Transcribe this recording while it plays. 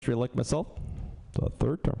Elect myself the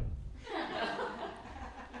third term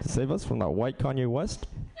to save us from that white Kanye West,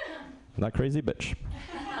 that crazy bitch.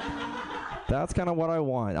 That's kind of what I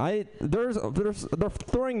want. They're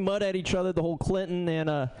throwing mud at each other, the whole Clinton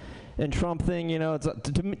and Trump thing. You know, it's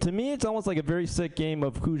to me, it's almost like a very sick game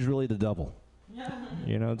of who's really the devil.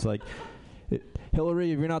 You know, it's like,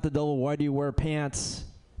 Hillary, if you're not the devil, why do you wear pants?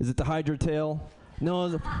 Is it to hide your tail?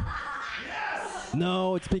 No.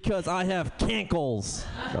 No, it's because I have cankles.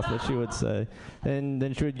 That's what she would say. And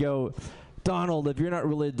then she would go, Donald, if you're not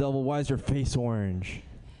really a devil, why is your face orange?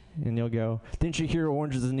 And you'll go, didn't you hear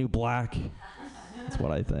orange is the new black? That's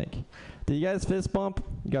what I think. Do you guys fist bump?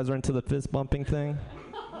 You guys are into the fist bumping thing?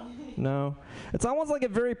 No? It's almost like a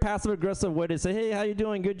very passive-aggressive way to say, hey, how you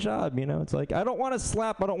doing? Good job. You know, it's like, I don't want to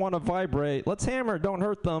slap. I don't want to vibrate. Let's hammer. Don't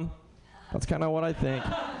hurt them. That's kind of what I think.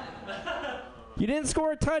 You didn't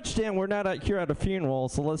score a touchdown. We're not here at a funeral,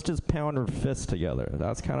 so let's just pound our fists together.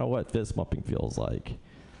 That's kind of what fist bumping feels like.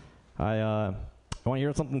 I want to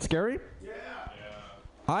hear something scary? Yeah.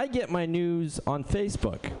 I get my news on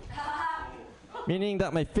Facebook, meaning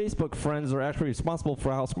that my Facebook friends are actually responsible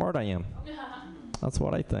for how smart I am. That's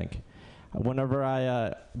what I think. Whenever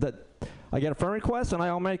I get a friend request, and I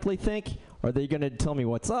automatically think, are they going to tell me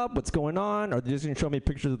what's up, what's going on? Are they just going to show me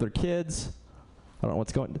pictures of their kids? I don't know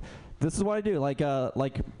what's going on. This is what I do, like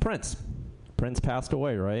Prince. Prince passed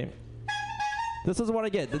away, right? This is what I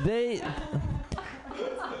get. They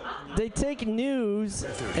take news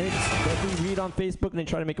that we read on Facebook and they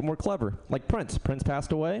try to make it more clever. Like Prince. Prince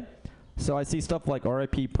passed away. So I see stuff like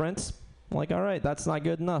R.I.P. Prince. I'm like, all right, that's not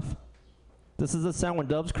good enough. This is the sound when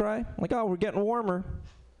doves cry. I'm like, oh, we're getting warmer.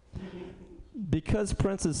 Because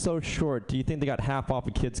Prince is so short, do you think they got half off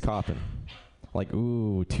a kid's coffin? Like,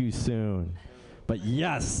 ooh, too soon. But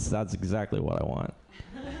yes, that's exactly what I want.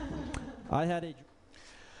 I had a...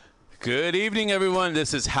 Good evening, everyone.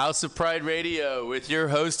 This is House of Pride Radio with your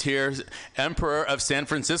host here, Emperor of San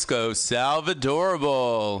Francisco,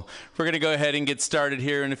 Salvadorable. We're going to go ahead and get started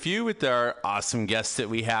here in a few with our awesome guests that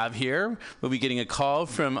we have here. We'll be getting a call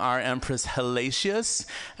from our Empress Hellacious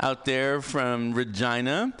out there from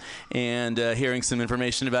Regina and hearing some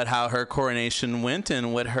information about how her coronation went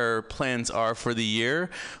and what her plans are for the year.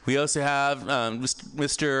 We also have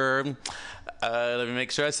Mr. Let me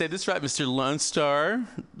make sure I say this right. Mr. Lone Star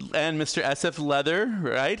and Mr. SF Leather,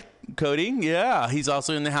 right? Cody, yeah, he's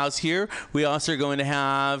also in the house here. We also are going to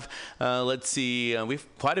have, we've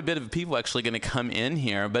quite a bit of people actually going to come in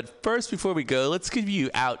here. But first, before we go, let's give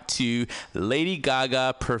you out to Lady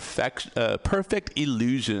Gaga Perfect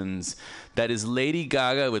Illusions. That is Lady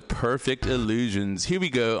Gaga with Perfect Illusions. Here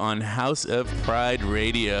we go on House of Pride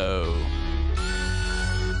Radio.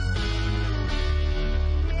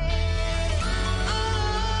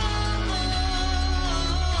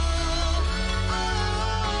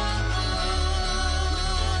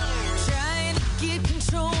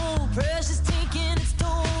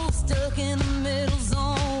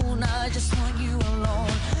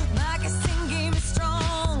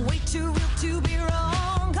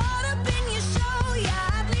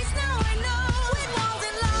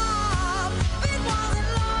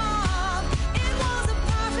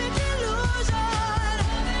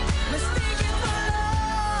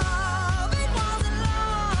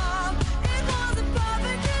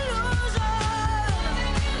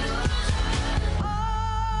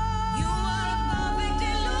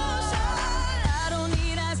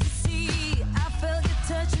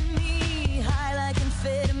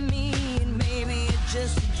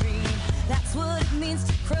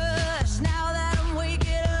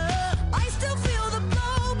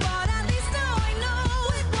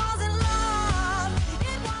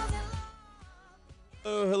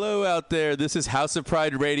 There. This is House of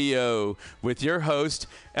Pride Radio with your host,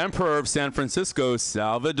 Emperor of San Francisco,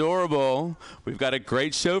 Salvadorable. We've got a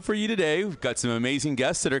great show for you today. We've got some amazing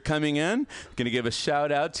guests that are coming in. Going to give a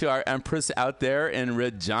shout out to our Empress out there in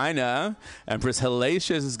Regina. Empress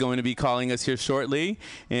Hellacious is going to be calling us here shortly.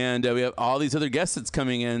 And we have all these other guests that's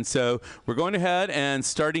coming in. So we're going ahead and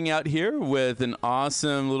starting out here with an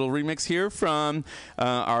awesome little remix here from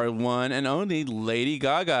our one and only Lady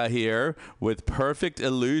Gaga here with Perfect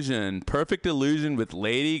Illusion. Perfect Illusion with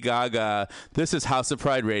Lady Gaga. This is House of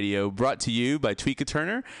Pride Radio, brought to you by Tweeka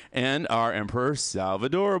Turner and our Emperor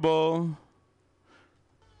Salvadorable.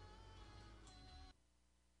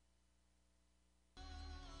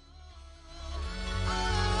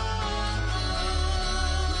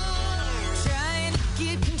 Trying to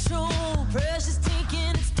get control, pressure's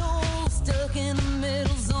taking its toll, stuck in the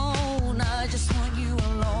middle zone. I just want you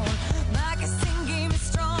alone. My guessing game is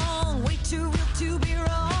strong, way too real to be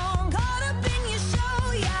wrong. Caught up in your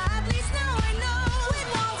show, yeah, at least now I know it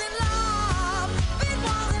won't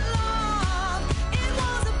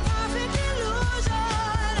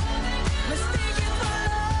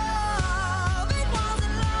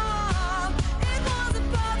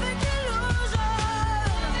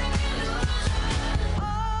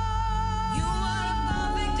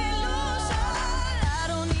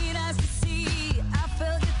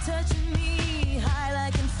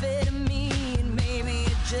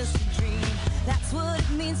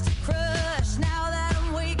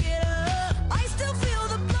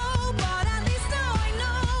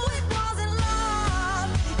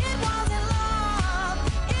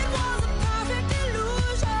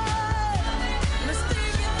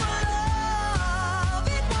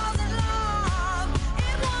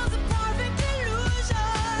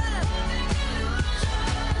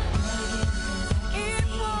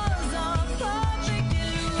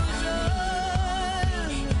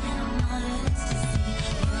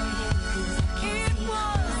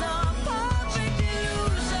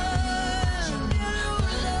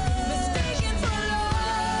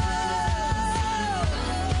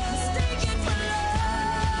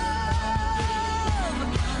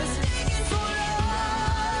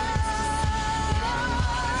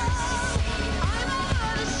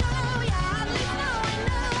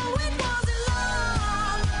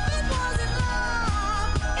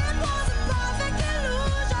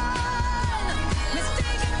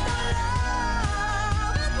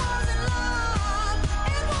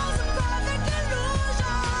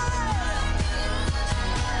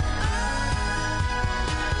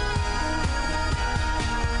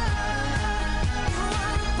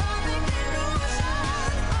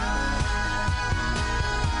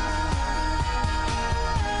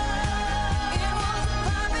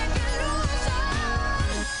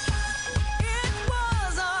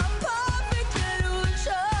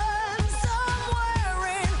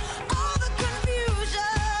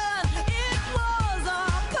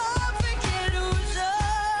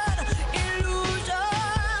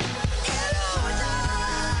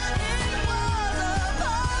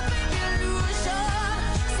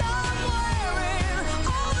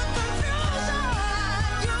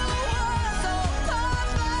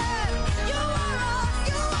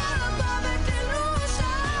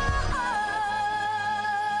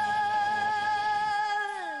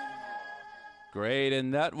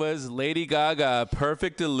And that was Lady Gaga,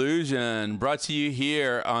 Perfect Illusion, brought to you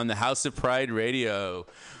here on the House of Pride Radio.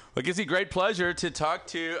 Well, it gives me great pleasure to talk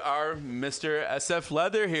to our Mr. SF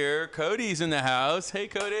Leather here. Cody's in the house. Hey,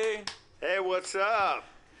 Cody. Hey, what's up?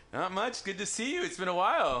 Not much. Good to see you. It's been a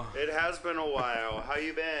while. It has been a while. How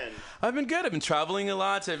you been? I've been good. I've been traveling a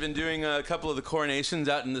lot. I've been doing a couple of the coronations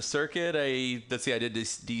out in the circuit. I did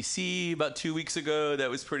DC about 2 weeks ago. That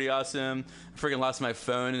was pretty awesome. I freaking lost my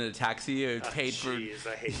phone in a taxi. I paid for. Jeez,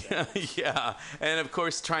 I hate that. Yeah, and of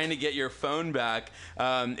course, trying to get your phone back.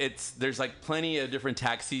 There's like plenty of different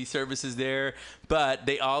taxi services there, but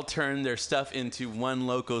they all turn their stuff into one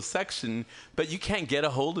local section. But you can't get a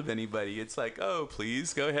hold of anybody. It's like, oh,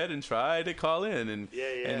 please go ahead and try to call in, and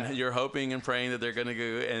you're hoping and praying that they're gonna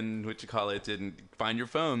go and and find your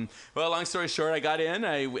phone. Well, long story short, I got in.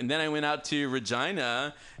 And then I went out to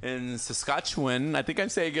Regina in Saskatchewan. I think I'm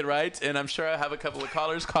saying it right, and I'm sure I have a couple of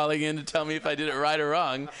callers calling in to tell me if I did it right or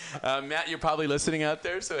wrong. Matt, you're probably listening out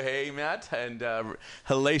there, so hey, Matt. And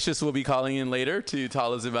Hellacious will be calling in later to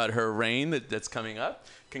tell us about her reign that's coming up.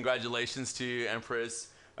 Congratulations to Empress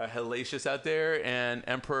Hellacious out there and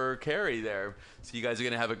Emperor Carrie there. So you guys are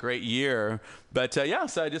going to have a great year. But so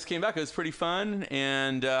I just came back. It was pretty fun,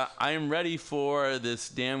 and I am ready for this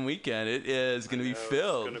damn weekend. It is going to be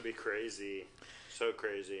filled. It's going to be crazy. So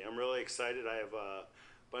crazy. I'm really excited. I have a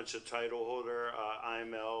bunch of title holder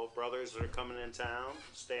IML brothers that are coming in town,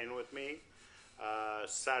 staying with me.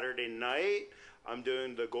 Saturday night, I'm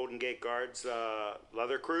doing the Golden Gate Guards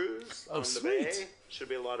leather cruise on the bay. Should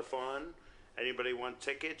be a lot of fun. Anybody want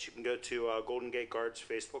tickets, you can go to Golden Gate Guards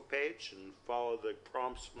Facebook page and follow the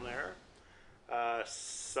prompts from there.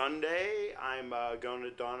 Sunday, I'm going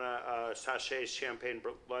to Donna Sachet's champagne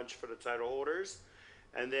lunch for the title holders.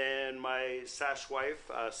 And then my Sash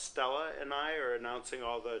wife, Stella, and I are announcing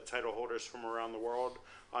all the title holders from around the world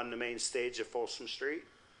on the main stage at Folsom Street.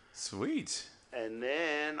 Sweet. And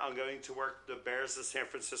then I'm going to work the Bears of San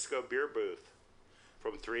Francisco beer booth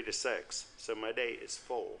from 3 to 6. So my day is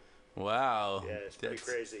full. Wow. Yeah, it's pretty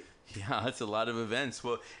crazy. Yeah, that's a lot of events.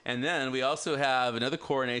 Well, and then we also have another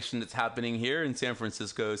coronation that's happening here in San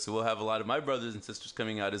Francisco. So we'll have a lot of my brothers and sisters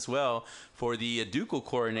coming out as well for the ducal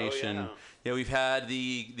coronation. Oh, yeah, we've had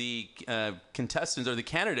the contestants or the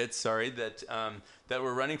candidates, that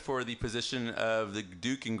were running for the position of the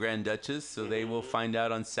Duke and Grand Duchess. So they will find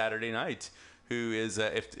out on Saturday night who is,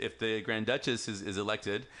 if the Grand Duchess is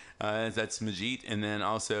elected, that's Majit, and then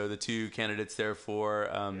also the two candidates there for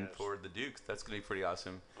the Duke. That's going to be pretty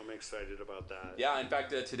awesome. I'm excited about that. Yeah, in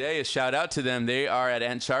fact, today, a shout out to them. They are at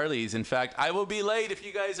Aunt Charlie's. In fact, I will be late if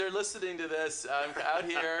you guys are listening to this. I'm out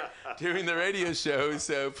here doing the radio show,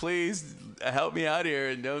 so please help me out here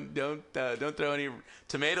and don't throw any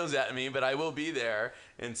tomatoes at me. But I will be there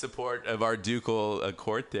in support of our ducal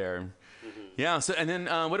court there. Yeah. So, and then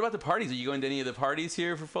what about the parties? Are you going to any of the parties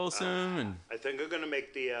here for Folsom? I think I'm going to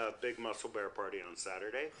make the Big Muscle Bear party on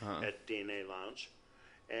Saturday at DNA Lounge,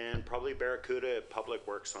 and probably Barracuda at Public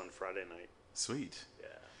Works on Friday night. Sweet. Yeah.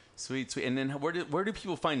 Sweet. And then where do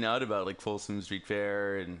people find out about like Folsom Street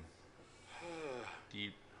Fair and?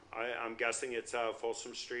 I'm guessing it's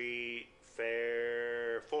Folsom Street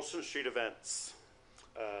Fair, Folsom Street Events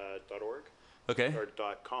 .org. Okay. Or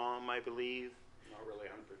 .com, I believe. Not really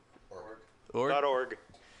 100. .org.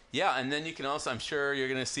 Yeah, and then you can also, I'm sure you're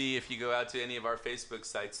going to see if you go out to any of our Facebook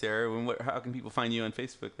sites there. How can people find you on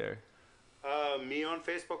Facebook there? Me on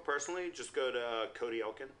Facebook personally, just go to Cody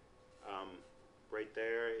Elkin. Right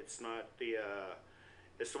there. It's not the,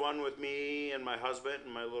 it's the one with me and my husband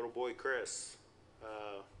and my little boy Chris.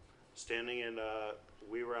 Standing in,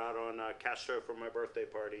 we were out on Castro for my birthday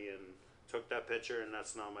party and took that picture, and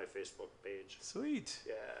that's now my Facebook page. Sweet.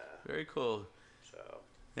 Yeah. Very cool. So.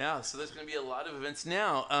 Yeah, so there's going to be a lot of events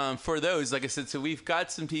now. For those, like I said, so we've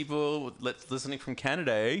got some people listening from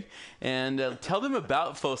Canada, eh? And tell them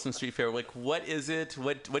about Folsom Street Fair. Like, what is it?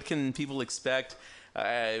 What can people expect?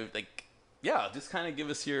 Just kind of give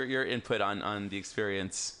us your input on the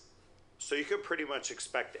experience. So you could pretty much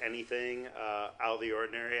expect anything out of the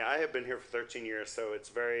ordinary. I have been here for 13 years, so it's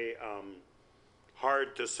very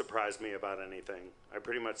hard to surprise me about anything. I've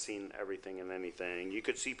pretty much seen everything and anything. You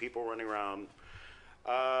could see people running around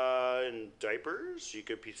in diapers. You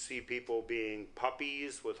could see people being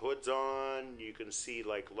puppies with hoods on. You can see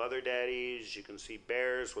like leather daddies. You can see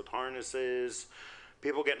bears with harnesses.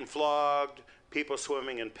 People getting flogged. People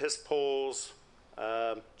swimming in piss pools.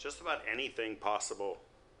 Just about anything possible.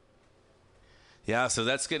 Yeah, so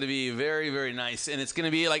that's going to be very, very nice, and it's going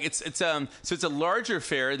to be like it's a larger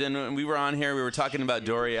fair than when we were on here. We were talking about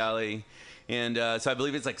Dory Alley, and so I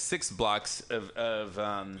believe it's like 6 blocks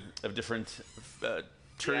of different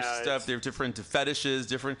church stuff. There are different fetishes,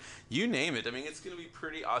 different, you name it. I mean, it's going to be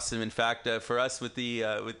pretty awesome. In fact, for us with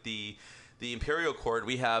the Imperial Court,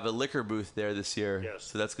 we have a liquor booth there this year. Yes.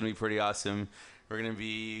 So that's going to be pretty awesome. We're going to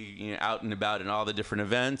be out and about in all the different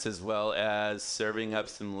events, as well as serving up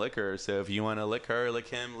some liquor. So if you want to lick her, lick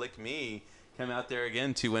him, lick me, come out there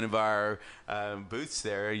again to one of our booths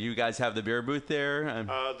there. You guys have the beer booth there?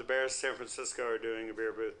 The Bears San Francisco are doing a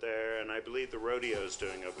beer booth there, and I believe the Rodeo's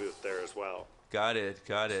doing a booth there as well. Got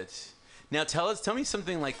it. Now tell me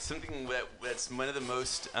something that's one of the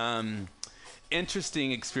most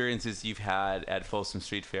interesting experiences you've had at Folsom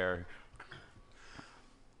Street Fair.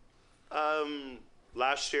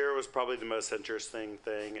 Last year was probably the most interesting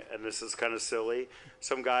thing, and this is kind of silly.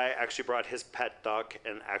 Some guy actually brought his pet duck,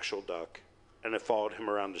 an actual duck, and it followed him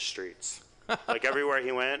around the streets. Like everywhere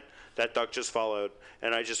he went, that duck just followed,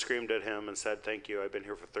 and I just screamed at him and said, "Thank you, I've been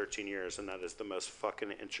here for 13 years, and that is the most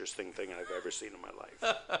fucking interesting thing I've ever seen in my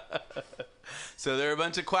life." So there are a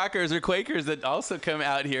bunch of Quackers or Quakers that also come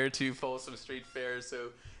out here to Folsom Street Fair,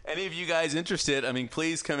 so any of you guys interested, I mean,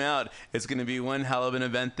 please come out. It's going to be one hell of an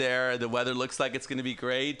event there. The weather looks like it's going to be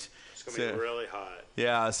great. It's going to be really hot.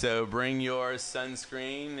 Yeah, so bring your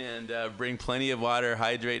sunscreen and bring plenty of water.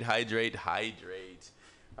 Hydrate.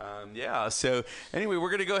 So anyway, we're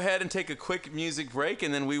going to go ahead and take a quick music break,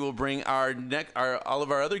 and then we will bring all of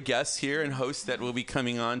our other guests here and hosts that will be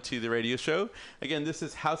coming on to the radio show. Again, this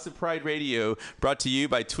is House of Pride Radio, brought to you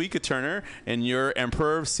by Tweeka Turner and your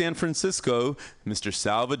Emperor of San Francisco, Mr.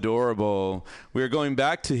 Salvadorable. We're going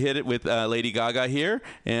back to hit it with Lady Gaga here,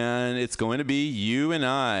 and it's going to be You and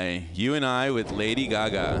I with Lady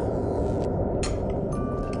Gaga.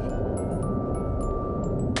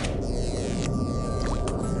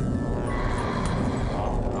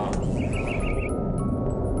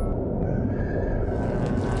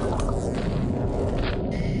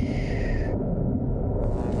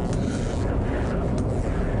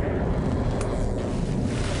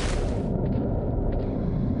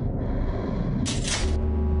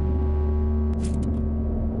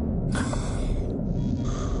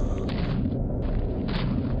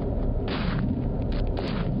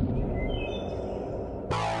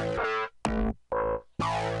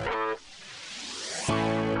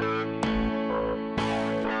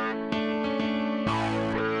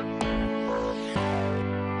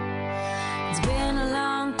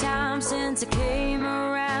 Since I came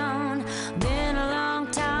around, been a long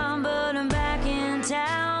time, but I'm back in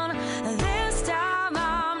town. This time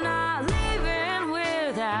I'm not leaving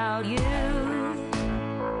without you.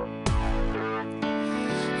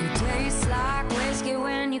 You taste like whiskey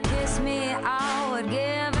when you kiss me. I would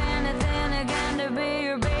give anything again to be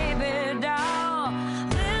your baby doll.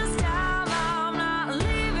 This time I'm not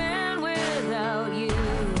leaving without you.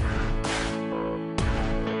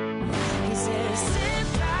 He says,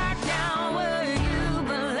 sit back down where you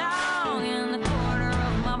belong, in the corner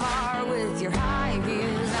of my bar with your high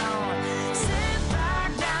heels on. Sit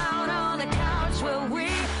back down on the couch where we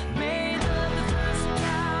made love the first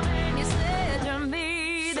time, and you said to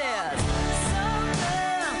me, there's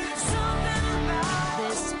something about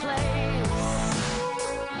this place.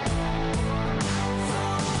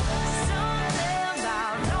 Something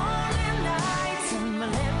about lonely nights and my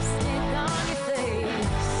lipstick on your face.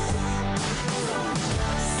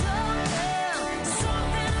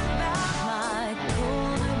 Something about my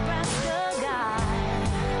cool Nebraska guy.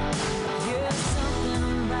 Yeah, something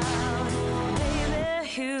about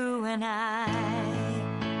baby, you and I.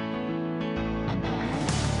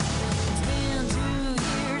 It's been 2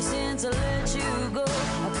 years since I let you go.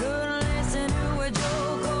 I couldn't listen to a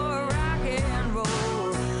joke or rock and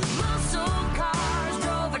roll. Muscle cars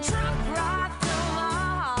drove a truck right through my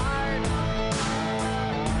heart.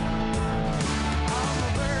 On my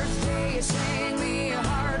birthday, you sang me a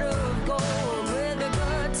heart of gold with a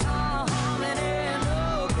guitar humming and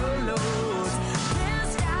overloads. This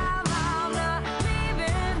time I'm not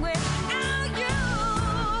leaving without you.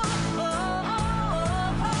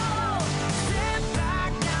 Sit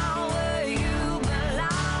back down where you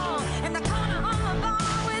belong,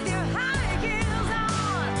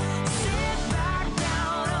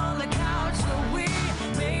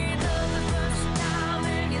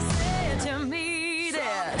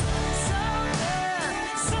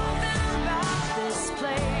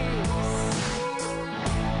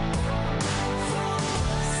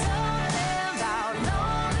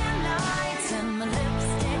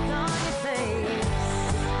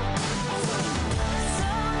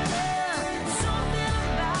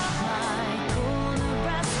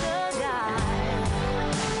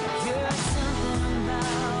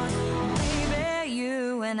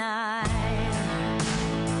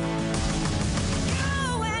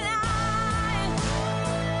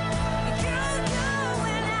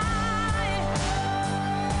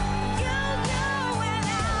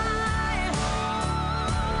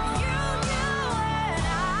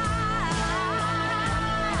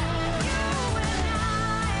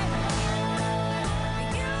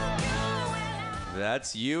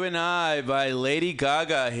 That's You and I by Lady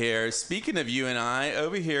Gaga here. Speaking of You and I,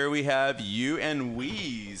 over here we have You and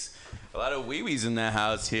Wees. A lot of wee-wees in the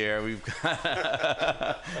house here. We've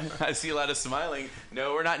got I see a lot of smiling.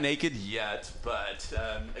 No, we're not naked yet, but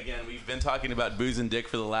again, we've been talking about booze and dick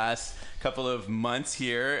for the last couple of months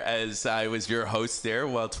here as I was your host there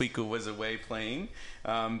while Tweeka was away playing.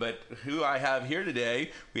 But who I have here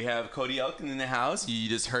today, we have Cody Elkin in the house. You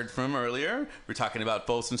just heard from earlier. We're talking about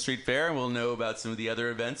Folsom Street Fair, and we'll know about some of the other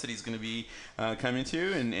events that he's going to be coming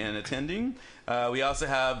to and attending. We also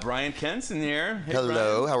have Brian Kent's in here. Hey,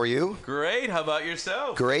 Hello, Brian. how are you? Great. How about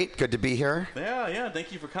yourself? Great, good to be here. Yeah.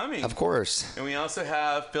 Thank you for coming. Of course. And we also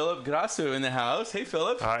have Philip Grasso in the house. Hey,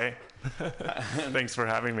 Philip. Hi. Thanks for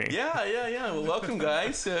having me. Yeah. Well, welcome,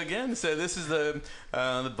 guys. So this is the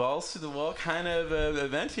balls to the wall kind of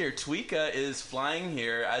event here. Tweeka is flying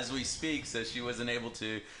here as we speak, so she wasn't able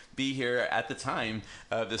to be here at the time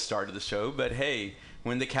of the start of the show. But hey,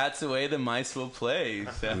 when the cat's away, the mice will play.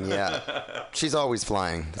 So. Yeah, she's always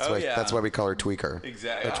flying. That's why we call her Tweaker.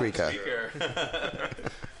 Exactly. Or Tweeka. Tweaker.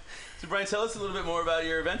 So, Brian, tell us a little bit more about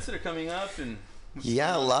your events that are coming up and.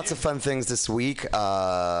 Yeah, lots of fun things this week.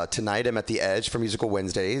 Tonight I'm at the Edge for Musical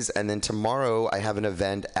Wednesdays, and then tomorrow I have an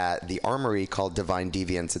event at the Armory called Divine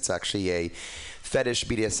Deviance. It's actually a fetish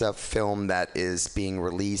BDSM film that is being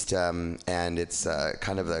released, and it's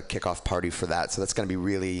kind of a kickoff party for that. So that's going to be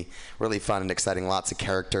really, really fun and exciting. Lots of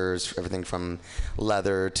characters, everything from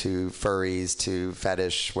leather to furries to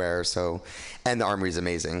fetish wear. And the Armory is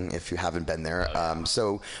amazing if you haven't been there.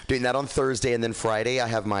 So doing that on Thursday, and then Friday I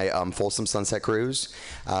have my Folsom Sunset Cruise.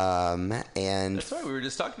 And that's right, we were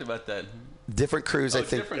just talking about that. Different cruise, I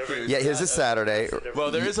think. Different cruise. Yeah, his is Saturday.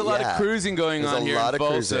 Well, there is a lot of cruising going on here in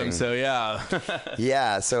Folsom, so yeah.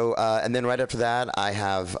 Yeah, so, and then right after that, I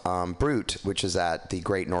have Brute, which is at the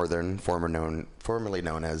Great Northern, formerly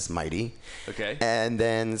known as Mighty. Okay. And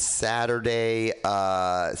then Saturday,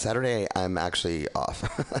 I'm actually off.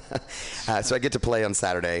 So I get to play on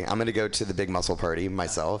Saturday. I'm going to go to the Big Muscle Party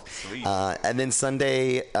myself. Sweet. And then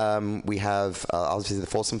Sunday, we have obviously the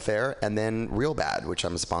Folsom Fair, and then Real Bad, which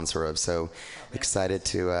I'm a sponsor of. So excited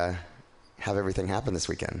to have everything happen this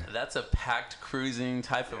weekend. That's a packed cruising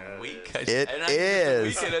type of week. It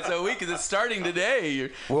is. It's a week. It's starting today.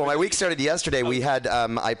 Well, my week started yesterday. We had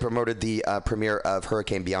I promoted the premiere of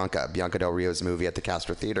Hurricane Bianca Del Rio's movie at the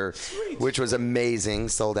Castro Theater, which was amazing,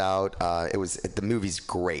 sold out. The movie's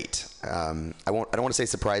great. I don't want to say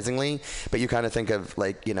surprisingly, but you kind of think of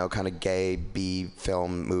kind of gay B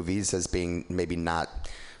film movies as being maybe not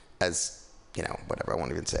as whatever, I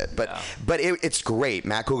won't even say it. But it's great.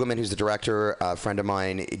 Matt Kugelman, who's the director, a friend of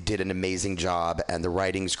mine, did an amazing job, and the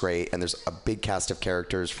writing's great, and there's a big cast of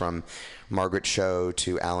characters from Margaret Cho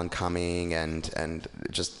to Alan Cumming, and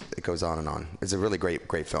it goes on and on. It's a really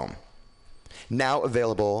great film. Now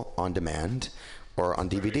available on demand or on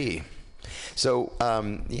DVD. So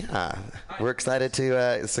we're excited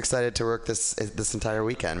to work this entire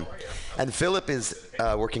weekend. And Philip is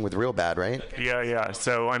working with Real Bad, right? Yeah.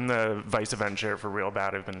 So I'm the vice event chair for Real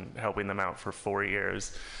Bad. I've been helping them out for 4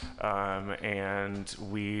 years, and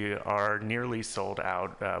we are nearly sold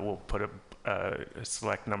out. We'll put a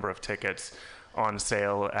select number of tickets on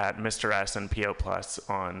sale at Mr. S and PO Plus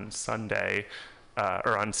on Sunday.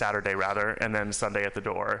 Or on Saturday rather, and then Sunday at the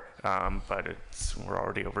door. But we're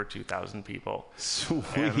already over 2,000 people.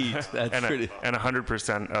 Sweet, that's pretty. And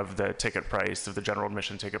 100% of the ticket price, of the general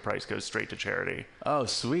admission ticket price, goes straight to charity. Oh,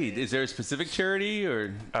 sweet. Is there a specific charity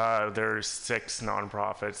or? There's 6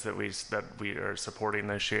 nonprofits that we are supporting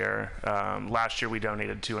this year. Last year we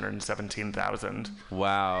donated $217,000.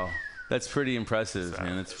 Wow, that's pretty impressive,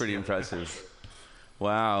 man. That's pretty impressive.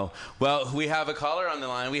 Wow. Well, we have a caller on the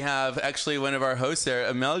line. We have actually one of our hosts there,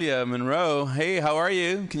 Amelia Monroe. Hey, how are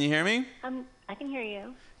you? Can you hear me? I can hear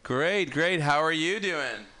you. Great. How are you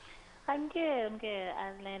doing? I'm good.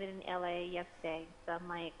 I landed in LA yesterday, so I'm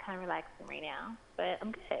kind of relaxing right now, but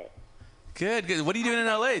I'm good. Good. What are you doing in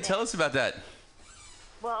LA? Tell us about that.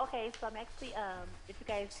 Well, okay, so I'm actually, if you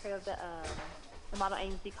guys heard of the model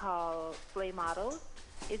agency called Slay Models,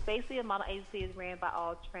 it's basically a model agency is ran by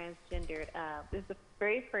all transgendered. It's the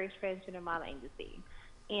very first transgender model agency.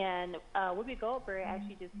 And Whoopi Goldberg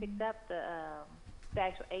actually just picked up the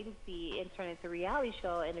actual agency and turned it into a reality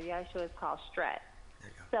show, and the reality show is called Strut.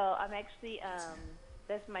 So I'm actually,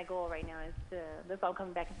 that's my goal right now, that's why I'm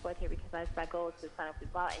coming back and forth here, because that's my goal is to sign up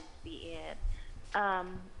with the model agency.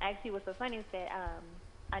 And actually what's so funny is that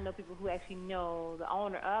I know people who actually know the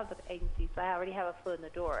owner of the agency, so I already have a foot in the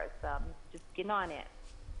door. So I'm just getting on it.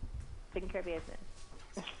 Taking care of business.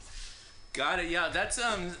 Got it. Yeah, that's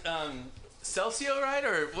Celcio, right?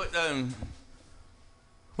 Or what?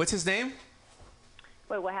 What's his name?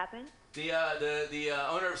 Wait, what happened? The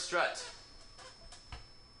owner of Strut.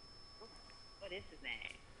 What is his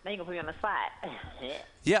name? Now you're going to put me on the spot.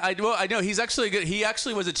 Yeah, I know he's actually good. He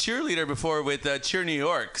actually was a cheerleader before with Cheer New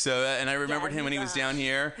York. So, and I remembered him when he was down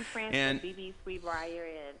here. He's friends And with BB Sweetbriar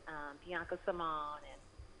and Bianca Simone, and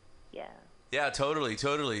yeah. yeah, totally.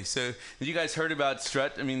 So, have you guys heard about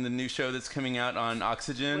Strut? I mean, the new show that's coming out on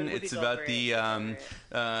Oxygen. Would It's you go about for the it?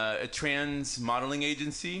 a trans modeling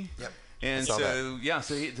agency. Yep. And Saw so, yeah,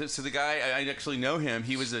 so the guy, I actually know him.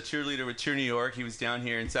 He was a cheerleader with Cheer New York. He was down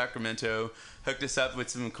here in Sacramento, hooked us up with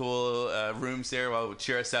some cool rooms there while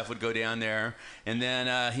Cheer SF would go down there. And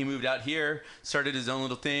then he moved out here, started his own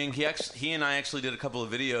little thing. He and I actually did a couple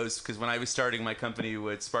of videos because when I was starting my company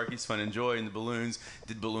with Sparky's Fun and Joy and the balloons,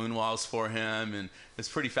 did balloon walls for him, and it's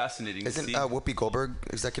pretty fascinating Isn't to see. Whoopi Goldberg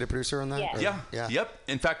executive producer on that? Yeah. Or- Yeah. Yep.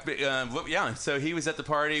 In fact, yeah. So he was at the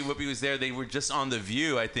party. Whoopi was there. They were just on The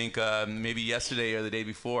View, I think, maybe yesterday or the day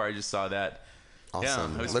before. I just saw that.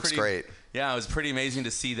 Awesome. Yeah, it was Looks great. Yeah, it was pretty amazing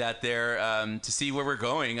to see that there, to see where we're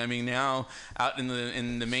going. I mean, now out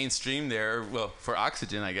in the mainstream there, well, for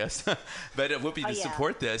Oxygen, I guess, but Whoopi to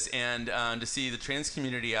support this and to see the trans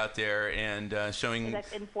community out there and showing.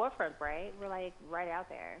 That's in forefront, right? We're like right out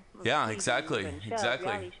there. Yeah, TV exactly, and shows, exactly.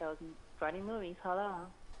 Reality shows, and funny movies. Hello.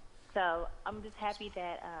 So I'm just happy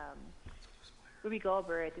that Ruby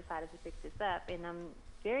Goldberg decided to fix this up, and I'm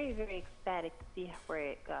very, very ecstatic to see where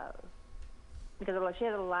it goes. Because she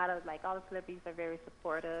has a lot of, like, all the celebrities are very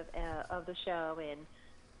supportive of the show, and,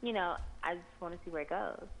 you know, I just want to see where it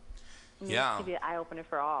goes. Yeah. It should be an eye-opener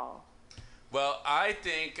for all. Well, I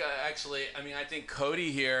think I think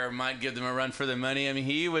Cody here might give them a run for their money. I mean,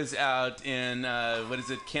 he was out in what is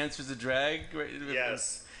it, Cancer's a Drag?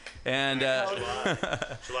 Yes. And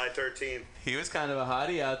July 13th. he was kind of a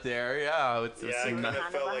hottie out there. Yeah. I kind of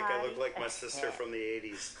felt like I looked like my sister from the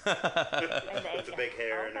 80s. With the big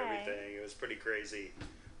hair and everything. It was pretty crazy.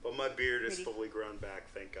 But my beard is fully grown back,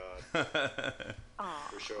 thank God.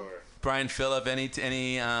 For sure. Brian, Phillip, any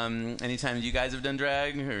time you guys have done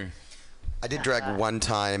drag? Or? I did drag one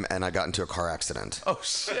time, and I got into a car accident. Oh,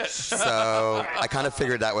 shit. So I kind of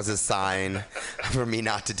figured that was a sign for me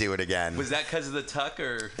not to do it again. Was that because of the tuck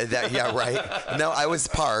or? Yeah, right. No, I was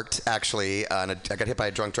parked, actually, and I got hit by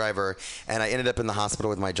a drunk driver, and I ended up in the hospital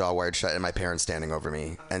with my jaw wired shut and my parents standing over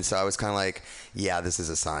me. And so I was kind of like, yeah, this is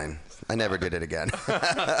a sign. I never did it again.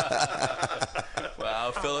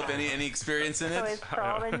 Wow. Phillip, any experience in So it? is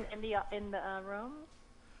Saul in the room?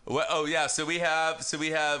 Well, oh yeah, so we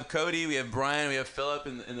have Cody, we have Brian, we have Phillip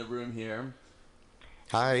in the room here.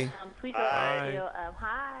 Hi. Tweet Radio.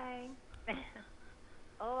 Hi.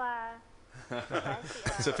 Hola.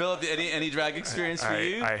 So Phillip, any drag experience for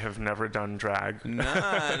you? I have never done drag. None.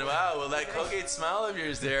 Wow. Well, that Colgate smile of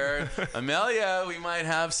yours there, Amelia. We might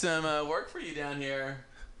have some work for you down here.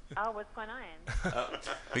 Oh, what's going on?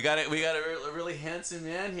 We got a really handsome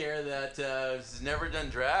man here that has never done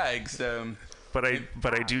drag. So. But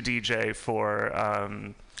I do DJ for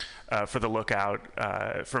the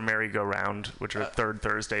Lookout for Merry Go Round, which are third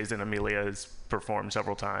Thursdays, and Amelia has performed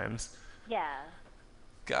several times. Yeah.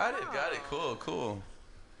 Got it. Cool.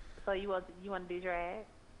 So you want to do drag?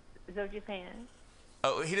 Is that what you're saying?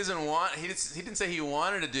 Oh, he doesn't want. He didn't say he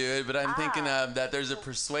wanted to do it, but I'm thinking that there's a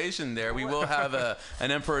persuasion there. We will have an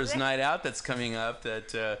Emperor's Night Out that's coming up.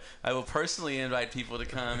 That I will personally invite people to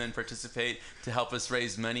come and participate to help us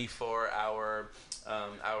raise money for our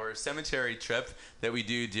cemetery trip that we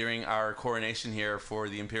do during our coronation here for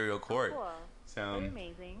the Imperial Court. Cool. So Very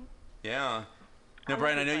amazing. yeah. Now,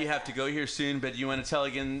 Brian, I know you have to go here soon, but you want to tell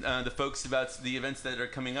again the folks about the events that are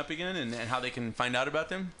coming up again and how they can find out about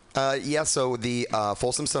them? Yeah, so the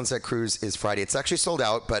Folsom Sunset Cruise is Friday. It's actually sold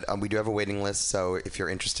out, but we do have a waiting list, so if you're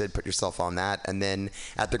interested, put yourself on that. And then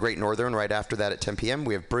at the Great Northern, right after that at 10 p.m.,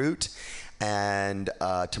 we have Brute. And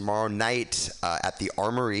tomorrow night at the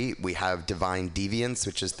Armory, we have Divine Deviance,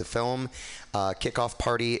 which is the film kickoff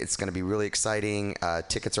party. It's going to be really exciting.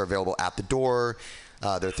 Tickets are available at the door.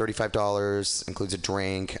 They're $35, includes a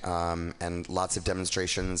drink, and lots of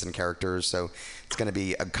demonstrations and characters. So it's going to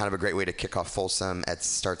be kind of a great way to kick off Folsom. It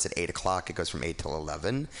starts at 8 o'clock. It goes from 8 till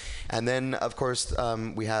 11. And then, of course,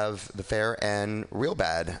 we have the fair and Real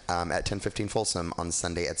Bad at 10:15 Folsom on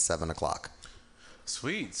Sunday at 7 o'clock.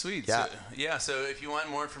 Sweet. Yeah. So if you want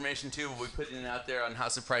more information too, we'll be putting it out there on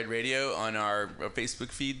House of Pride Radio on our Facebook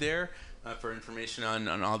feed there. for information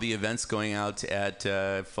on all the events going out at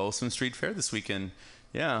Folsom Street Fair this weekend.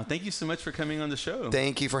 Yeah, thank you so much for coming on the show.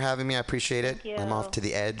 Thank you for having me. I appreciate it. Thank you. I'm off to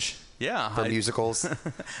the edge Yeah, for musicals.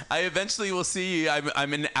 I eventually will see you.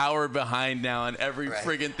 I'm an hour behind now on every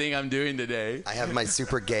friggin' thing I'm doing today. I have my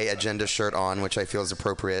super gay agenda shirt on, which I feel is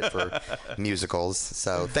appropriate for musicals.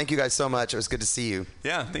 So thank you guys so much. It was good to see you.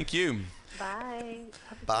 Yeah, thank you. Bye.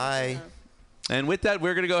 Bye. And with that,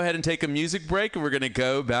 we're going to go ahead and take a music break, and we're going to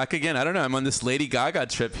go back again. I don't know. I'm on this Lady Gaga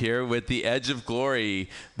trip here with The Edge of Glory.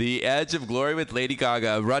 The Edge of Glory with Lady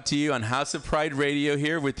Gaga, brought to you on House of Pride Radio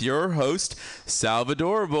here with your host,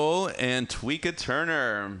 Salvadorable and Tweeka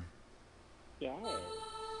Turner. Yes.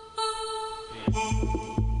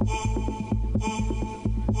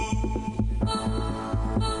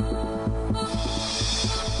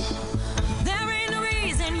 There ain't no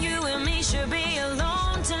reason you and me should be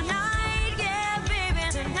alone tonight, yeah, baby.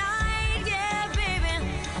 Tonight, yeah, baby.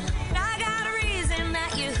 I got a reason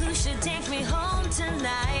that you who should take me home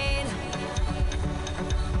tonight.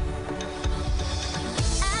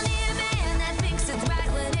 I need a man that thinks it's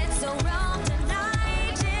right when it's so wrong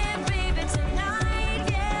tonight, yeah, baby. Tonight,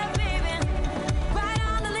 yeah, baby. Right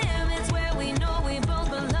on the limits where we know we both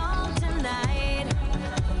belong tonight.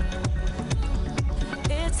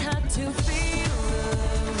 It's hard to feel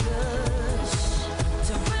the rush,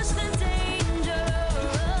 to rush the dangerous.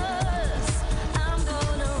 I'm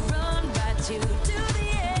gonna run right to the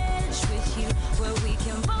edge with you, where we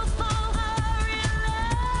can both fall in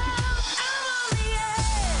love. I'm on the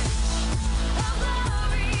edge of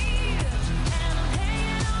glory, and I'm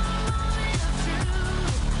hanging on a moment of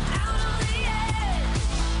truth. Out on the edge of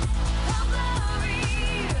glory,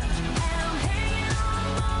 and I'm hanging on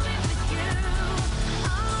a moment with you.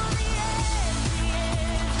 On the edge, the edge, the edge, the edge,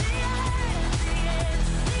 the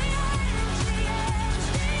edge, the edge,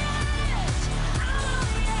 the edge. I'm on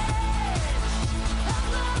the edge of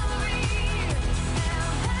glory, and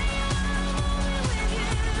I'm hanging on a moment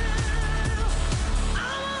with you.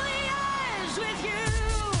 I'm on the edge with you.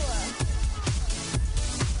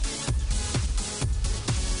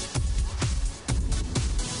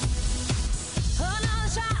 Another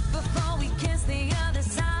shot before we kiss the other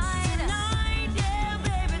side. Tonight, yeah,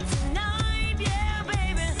 baby. Tonight, yeah,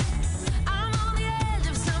 baby. I'm on the edge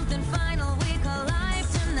of something final we call life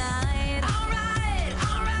tonight. Alright,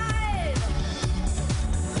 alright.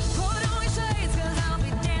 Put on your shades, 'cause I'll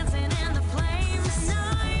be dancing in the flames.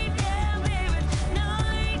 Tonight, yeah, baby.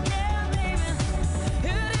 Tonight, yeah, baby.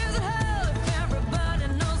 It isn't hell if everybody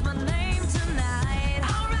knows my name tonight.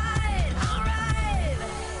 Alright, alright.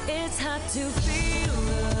 It's hard to feel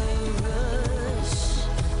the rush,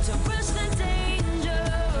 to rush the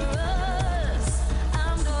dangerous.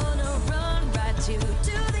 I'm gonna run right to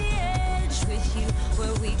the edge with you,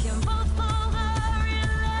 where we can both fall in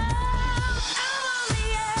love. I'm on the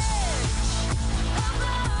edge of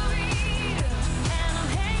glory, and I'm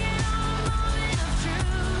hanging on a moment of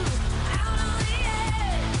truth. Out on the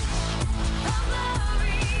edge of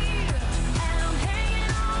glory, and I'm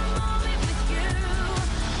hanging on a moment with you.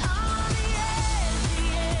 On the edge, the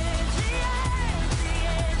edge, the edge, the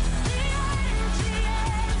edge, the edge, the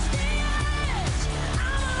edge, the edge.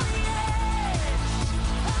 I'm on the edge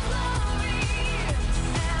of glory,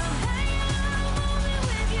 and I'm hanging on a moment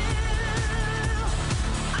with you.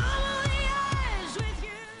 I'm on the edge with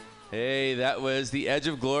you. Hey, that was The Edge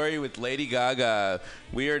of Glory with Lady Gaga.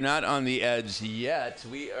 We are not on the edge yet.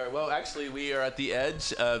 We are at the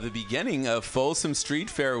edge of the beginning of Folsom Street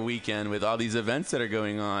Fair weekend with all these events that are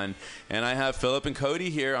going on. And I have Philip and Cody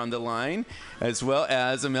here on the line, as well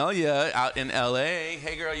as Amelia out in LA.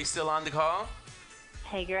 Hey girl, you still on the call?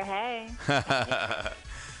 Hey, girl, hey.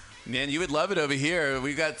 Man, you would love it over here.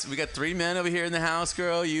 We got 3 men over here in the house,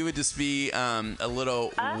 girl. You would just be a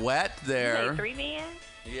little wet there. Hey, 3 men?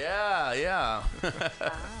 Yeah, yeah.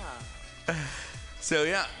 So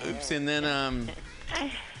yeah, oops, and then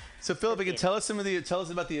so Philip, you can tell us about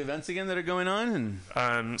the events again that are going on.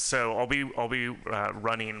 And So I'll be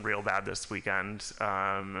running Real Bad this weekend.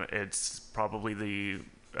 It's probably the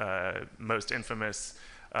most infamous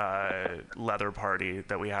leather party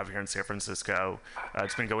that we have here in San Francisco.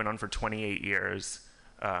 It's been going on for 28 years,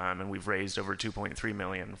 and we've raised over $2.3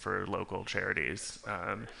 million for local charities.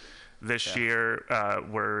 This year,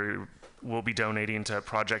 we'll be donating to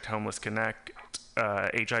Project Homeless Connect,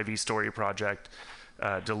 HIV Story Project,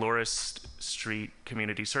 Dolores Street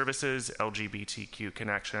Community Services, LGBTQ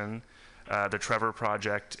Connection, the Trevor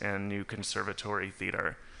Project, and New Conservatory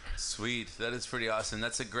Theater. Sweet. That is pretty awesome.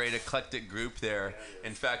 That's a great eclectic group there.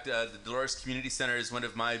 In fact, the Dolores Community Center is one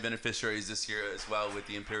of my beneficiaries this year as well with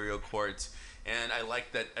the Imperial Court. And I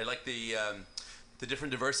like that. I like the the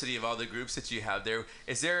different diversity of all the groups that you have there.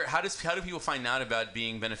 How do people find out about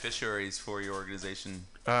being beneficiaries for your organization?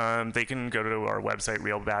 They can go to our website,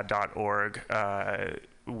 realbad.org.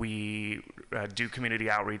 We do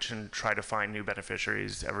community outreach and try to find new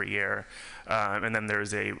beneficiaries every year. And then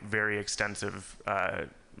there's a very extensive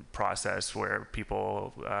process where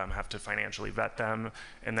people have to financially vet them.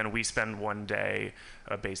 And then we spend one day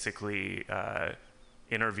basically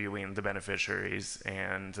interviewing the beneficiaries,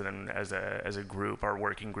 and then as a group, our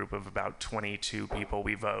working group of about 22 people,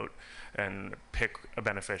 we vote and pick a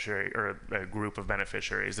beneficiary or a group of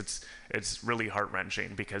beneficiaries. It's really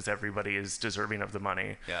heart-wrenching because everybody is deserving of the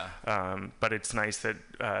money. Yeah. But it's nice that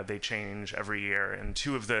they change every year, and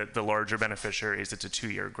two of the larger beneficiaries, it's a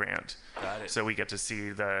 2-year grant. Got it. So we get to see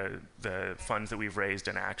the funds that we've raised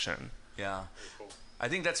in action. Yeah. I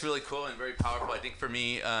think that's really cool and very powerful. I think for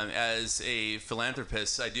me, as a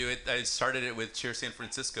philanthropist, I started it with Cheer San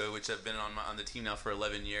Francisco, which I've been on the team now for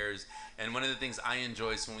 11 years. And one of the things I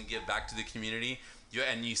enjoy is when we give back to the community,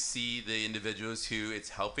 you see the individuals who it's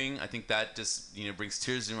helping. I think that just brings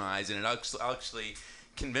tears in my eyes, and it actually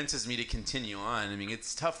convinces me to continue on. I mean,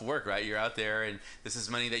 it's tough work, right? You're out there, and this is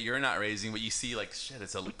money that you're not raising, but you see, like, shit,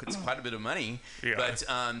 it's quite a bit of money. Yeah.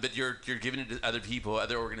 But you're giving it to other people,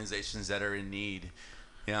 other organizations that are in need.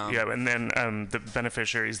 Yeah, and then the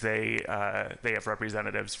beneficiaries, they have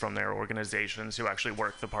representatives from their organizations who actually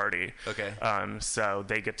work the party. Okay. So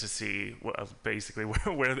they get to see basically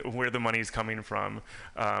where the money's coming from.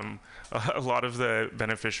 A lot of the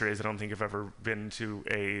beneficiaries, I don't think have ever been to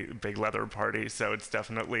a big leather party, so it's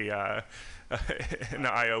definitely an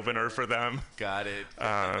eye-opener for them. Got it.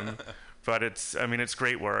 But it's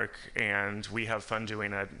great work, and we have fun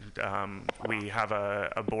doing it. We have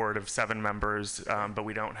a board of 7 members, but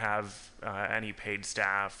we don't have any paid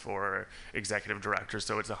staff or executive directors,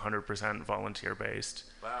 so it's 100% volunteer-based.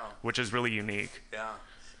 Wow. Which is really unique. Yeah.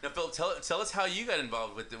 Now, Phil, tell us how you got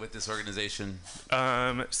involved with this organization.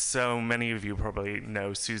 So many of you probably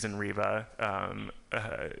know Susan Riva,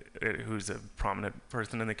 who's a prominent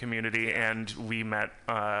person in the community, and we met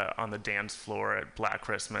on the dance floor at Black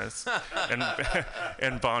Christmas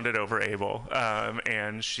and bonded over Abel.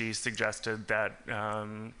 And she suggested that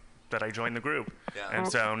I join the group. Yeah. And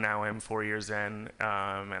so now I'm 4 years in,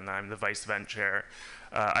 and I'm the vice event chair.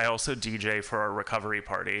 I also DJ for our recovery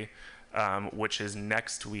party. Which is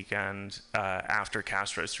next weekend after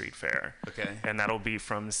Castro Street Fair. Okay. And that'll be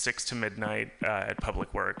from 6 to midnight at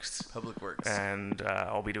Public Works. Public Works. And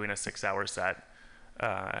I'll be doing a 6-hour set.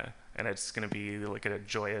 And it's going to be like a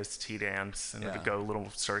joyous tea dance, and it'll go a little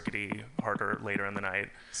circuity harder later in the night.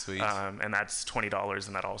 Sweet. And that's $20,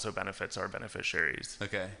 and that also benefits our beneficiaries.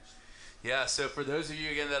 Okay. Yeah, so for those of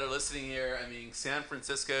you, again, that are listening here, I mean, San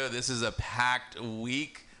Francisco, this is a packed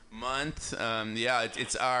month.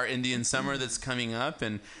 It's our Indian summer that's coming up,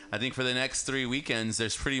 and I think for the next 3 weekends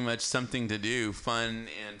there's pretty much something to do, fun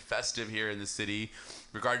and festive here in the city,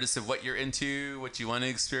 regardless of what you're into, what you want to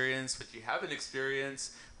experience, what you haven't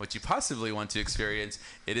experienced, what you possibly want to experience.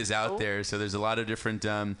 It is out there. So there's a lot of different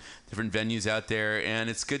venues out there, and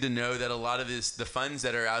it's good to know that a lot of the funds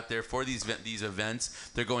that are out there for these events,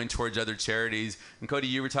 they're going towards other charities. And Cody,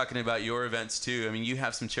 you were talking about your events too. I mean, you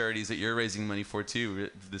have some charities that you're raising money for too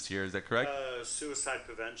this year. Is that correct? Suicide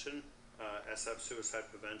prevention, SF Suicide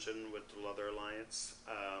Prevention with the Leather Alliance.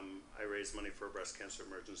 I raise money for a breast cancer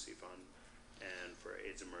emergency fund and for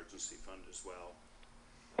AIDS emergency fund as well.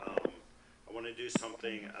 I want to do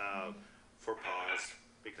something for Paws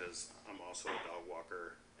because I'm also a dog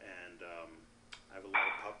walker, and I have a lot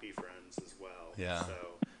of puppy friends as well. Yeah. So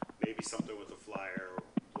maybe something with a flyer,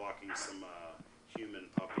 walking some human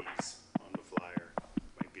puppies on the flyer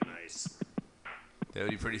might be nice. That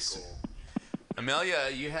would be pretty cool.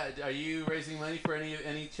 Amelia, are you raising money for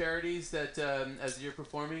any charities that as you're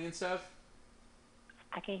performing and stuff?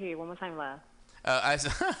 I can't hear you. One more time, love.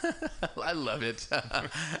 I love it.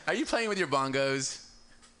 Are you playing with your bongos?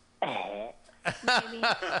 Maybe.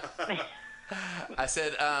 I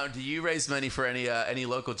said, do you raise money for any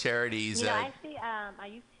local charities? Actually, I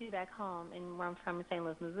used to back home, and where I'm from in St.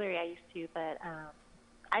 Louis, Missouri. I used to, but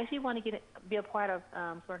I actually want to be a part of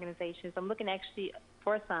some organizations. I'm looking actually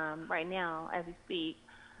for some right now as we speak,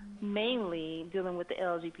 mainly dealing with the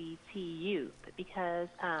LGBT youth, because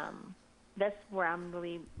that's where I'm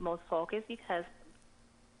really most focused, because,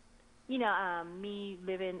 me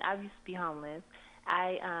living, I used to be homeless.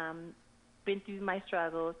 I been through my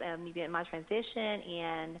struggles and me being my transition,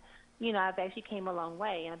 and, I've actually came a long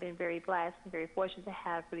way, and I've been very blessed and very fortunate to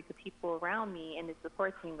have really good people around me and the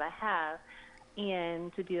support teams I have,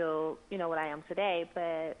 and to build, what I am today.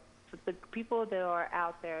 But the people that are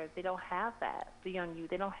out there, they don't have that. The young youth,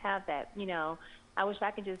 they don't have that, I wish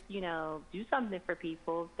I could just, do something for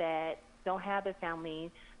people that don't have the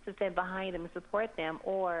family to stand behind them and support them,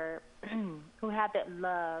 or who have that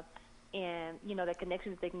love and, the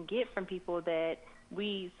connections they can get from people that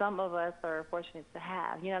some of us are fortunate to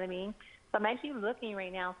have. You know what I mean? So I'm actually looking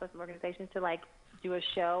right now for some organizations to, like, do a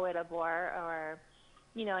show at a bar or,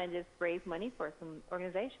 and just raise money for some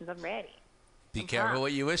organizations. I'm ready. Be careful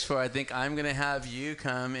what you wish for. I think I'm going to have you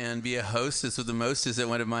come and be a hostess with the mostest at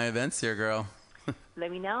one of my events here, girl. Let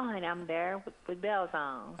me know, honey. I'm there with bells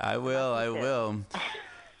on. I will.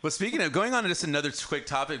 Well, speaking of, going on to just another quick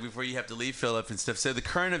topic before you have to leave, Philip, and stuff. So the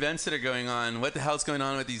current events that are going on, what the hell's going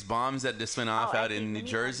on with these bombs that just went off out in New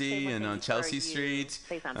Jersey and on Chelsea Street?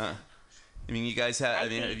 Say something. I mean, you guys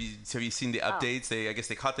have. Have you seen the updates? I guess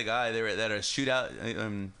they caught the guy. They were at a shootout. I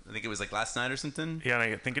think it was like last night or something. Yeah,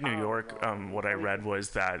 and I think in New York, what I read was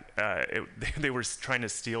that they were trying to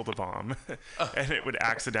steal the bomb, and it would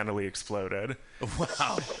accidentally exploded.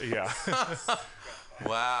 Wow. Yeah.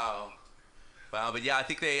 Wow. But yeah, I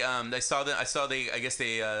think they found his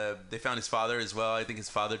father as well. I think his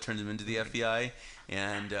father turned him into the FBI,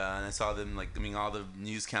 and I saw them all the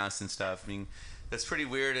newscasts and stuff. I mean, that's pretty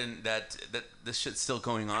weird, and that this shit's still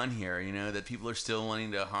going on here. That people are still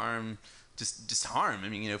wanting to harm, just harm. I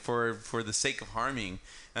mean, for the sake of harming.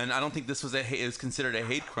 And I don't think this is considered a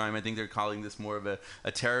hate crime. I think they're calling this more of a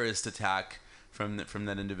terrorist attack from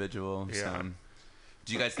that individual. Yeah. So,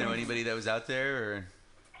 do you guys know anybody that was out there? Or?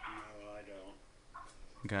 No, I don't.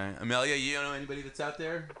 Okay, Amelia, you don't know anybody that's out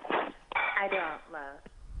there? I don't, love.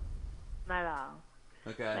 Not at all.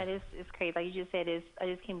 Okay. That is, it's crazy. Like you just said, I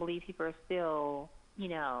just can't believe people are still,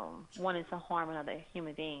 wanting to harm another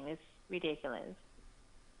human being. It's ridiculous.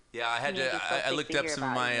 Yeah, I looked up some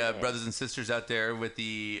of my brothers and sisters out there with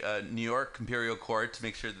the New York Imperial Court to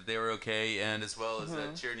make sure that they were okay, and as well as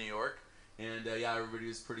Cheer New York. And everybody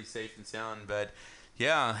was pretty safe and sound. But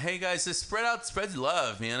yeah, hey guys, just spread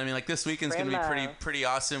love, man. I mean, like this weekend's gonna be pretty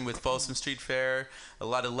awesome with Folsom Street Fair. A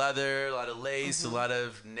lot of leather, a lot of lace, a lot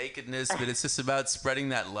of nakedness, but it's just about spreading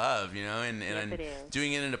that love, and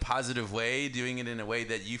doing it in a positive way, doing it in a way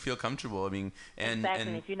that you feel comfortable. I mean, and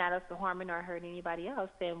if you're not up to harming or hurting anybody else,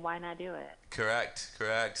 then why not do it? Correct.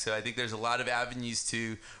 So I think there's a lot of avenues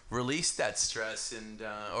to release that stress, and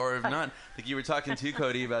or if not, like you were talking to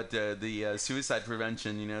Cody about the suicide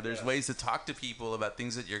prevention. There's ways to talk to people about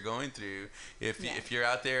things that you're going through. If you're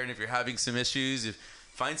out there and if you're having some issues,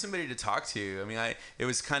 find somebody to talk to. I mean, it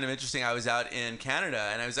was kind of interesting. I was out in Canada,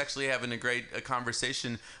 and I was actually having a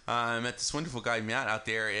conversation. I met this wonderful guy, Matt, out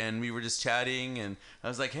there, and we were just chatting, and I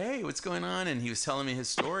was like, hey, what's going on? And he was telling me his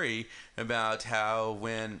story about how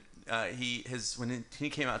when he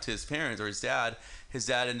came out to his parents, or his dad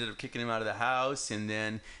ended up kicking him out of the house, and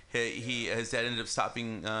then his dad ended up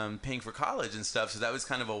stopping paying for college and stuff. So that was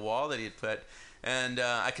kind of a wall that he had put. And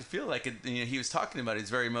I could feel like it, he was talking about it. He's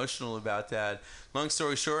very emotional about that. Long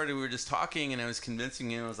story short, we were just talking, and I was convincing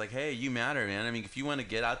him. I was like, hey, you matter, man. I mean, if you want to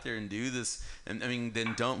get out there and do this,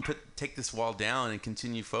 then don't take this wall down and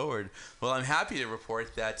continue forward. Well, I'm happy to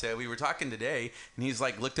report that we were talking today, and he's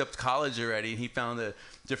looked up college already, and he found the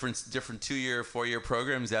different 2-year, 4-year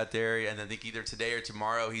programs out there. And I think either today or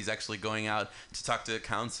tomorrow, he's actually going out to talk to a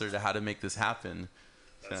counselor to how to make this happen.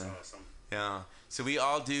 That's awesome. Yeah. So we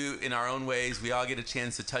all do in our own ways. We all get a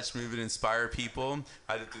chance to touch, move, and inspire people,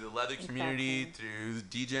 either through the leather community, through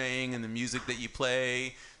DJing and the music that you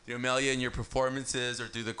play, through Amelia and your performances, or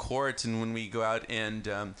through the court, and when we go out and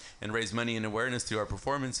raise money and awareness through our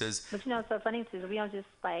performances. But it's so funny too. We don't just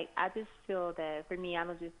I just feel that for me, I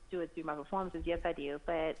don't just do it through my performances. Yes, I do,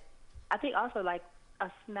 but I think also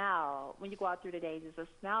a smile when you go out through the day, just a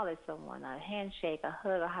smile at someone, a handshake, a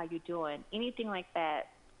hug, or how you doing, anything like that.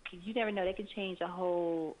 You never know, they can change a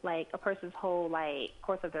person's whole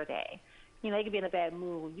course of their day. They could be in a bad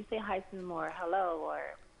mood. When you say hi to them or hello or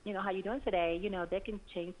how you doing today, they can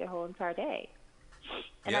change their whole entire day.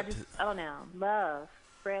 And I don't know,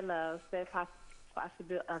 spread love, spread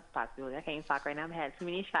possibility. I can't even talk right now. I've had too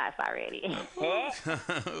many shots already.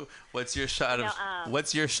 What's your shot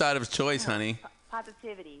What's your shot of choice, honey?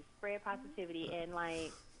 Positivity, spread positivity, and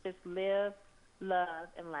just live, love,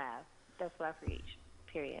 and laugh. That's what I preach.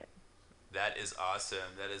 Period. That is awesome.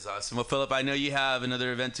 Well, Philip, I know you have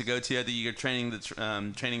another event to go to. I think you're training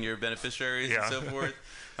your beneficiaries and so forth.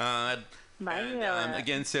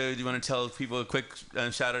 Again, so do you want to tell people a quick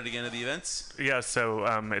shout out again of the events? Yeah, so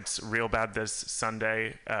it's Real Bad this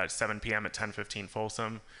Sunday at 7 p.m. at 1015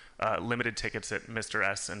 Folsom. limited tickets at Mr.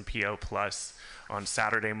 S and PO Plus on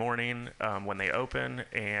Saturday morning when they open,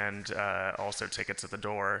 and also tickets at the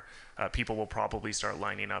door. People will probably start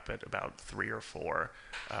lining up at about 3 or 4.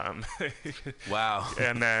 Wow.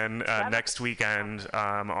 And then next weekend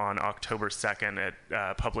on October 2nd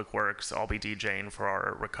at Public Works, I'll be DJing for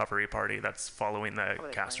our recovery party. That's following the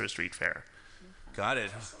Castro Street Fair. Got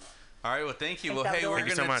it. All right. Well, thank you. Well, Thanks, hey, we're Thank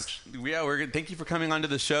you so much. Yeah, we're gonna thank you for coming onto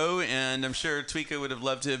the show, and I'm sure Tweeka would have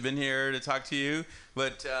loved to have been here to talk to you,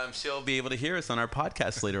 but she'll be able to hear us on our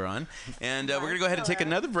podcast later on. And we're gonna go ahead and take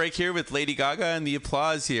another break here with Lady Gaga and the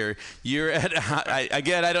applause here. You're at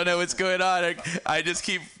again. I don't know what's going on. I just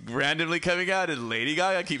keep randomly coming out, and Lady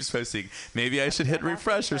Gaga keeps posting. Maybe I should hit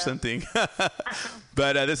refresh or something.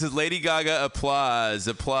 But this is Lady Gaga applause.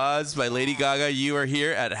 Applause by Lady Gaga. You are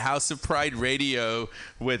here at House of Pride Radio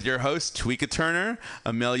with your host, Tweeka Turner,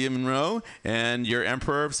 Amelia Monroe, and your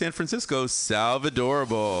Emperor of San Francisco,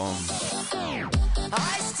 Salvadorable.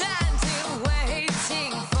 I stand here waiting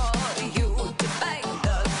for you to bang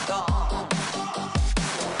the gong,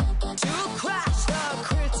 to crash the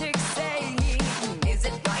critics saying, is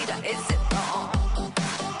it right or is it wrong?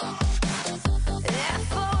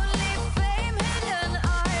 If only fame hidden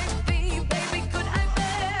I'd be, baby, could I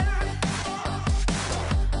bear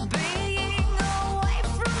being away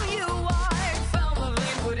from you? I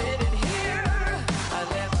firmly put it in here. I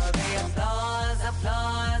live for the applause,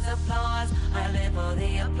 applause, applause. I live for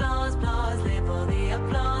the applause, applause, live for the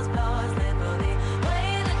applause, applause, live for the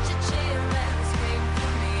way that you cheer and scream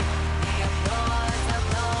for me. The applause,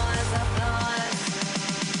 applause, applause.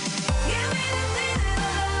 Give me the feeling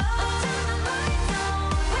of love, turn the lights on.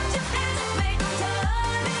 Put your hands up, make them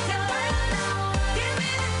turn it down. Give me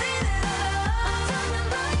the feeling of love, turn the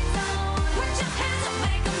lights on. Put your hands up,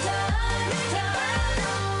 make them turn it down.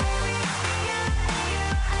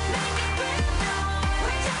 Make it real now.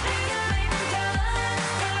 Put your hands up, make them turn.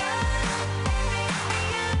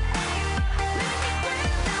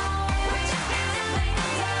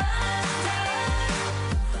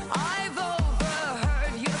 I've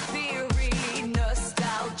overheard your theory,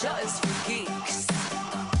 nostalgia is for geeks.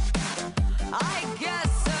 I guess,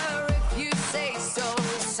 sir, if you say so,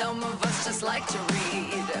 some of us just like to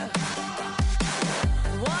read.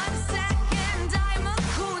 1 second I'm a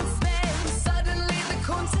Kunstman, suddenly the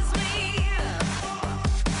Kunst is me.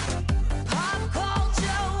 Pop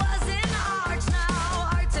culture was in art, now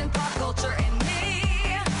art's in pop culture in me.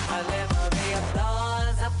 I live for the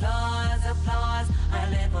applause, applause, applause. I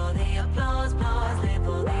live for the applause, applause, live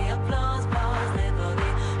for the applause, applause, live for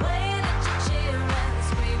the way that you cheer and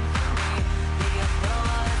scream for me. The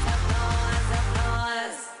applause, applause,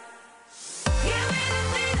 applause. Give me the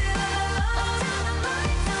feeling of love, turn the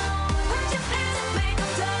lights on. Put your hands up, make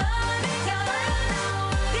them turn it down.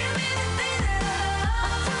 Give me the feeling of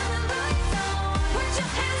love, turn the lights on. Put your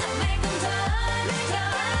hands up, make them turn it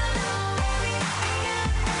down.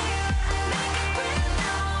 Make it real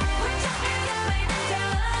now. Put your hands up, make them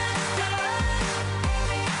turn it down.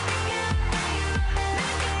 Make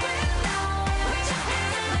it real now. Put your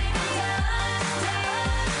hands up, make them turn it down.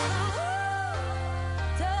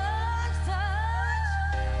 Touch,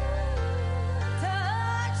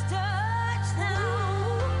 touch, touch now.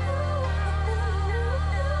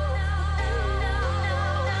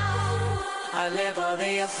 I live for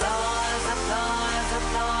the applause, applause,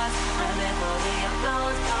 applause. I live for the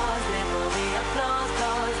applause, applause, live for the applause,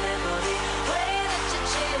 applause, live for the way that you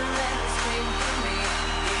cheer and scream for me.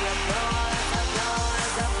 The applause,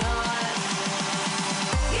 applause, applause.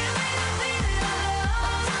 Give me the feeling of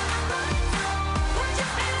love, turn the lights on. Put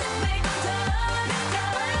your hands up, make them turn it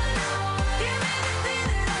down. Give me the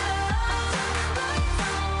feeling of love, turn the lights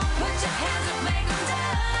on. Put your hands up, make them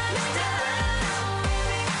turn it down.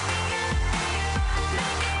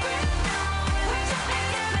 Make it real now. Put your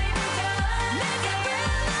hands up, make them turn. Make it real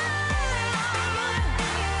now.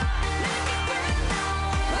 Make it real now.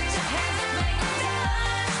 Put your hands up, make them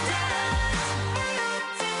turn.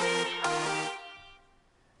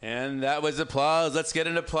 And that was applause. Let's get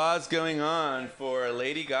an applause going on for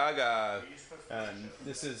Lady Gaga.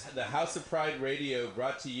 This is the House of Pride Radio,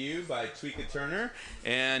 brought to you by Tweeka Turner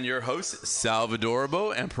and your host,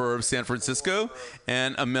 Salvadorable, Emperor of San Francisco.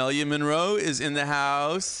 And Amelia Monroe is in the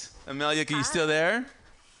house. Amelia, are you still there?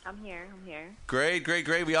 I'm here. Great, great,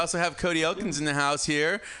 great. We also have Cody Elkins in the house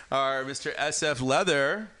here, our Mr. SF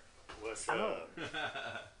Leather. What's up?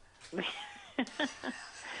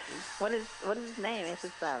 What is his name? It's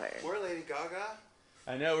his lover. We're Lady Gaga.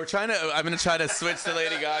 I know, I'm going to try to switch to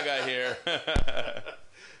Lady Gaga here.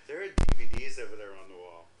 There are DVDs over there on the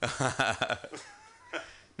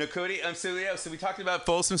wall. No, Cody. So we talked about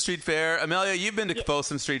Folsom Street Fair. Amelia, you've been to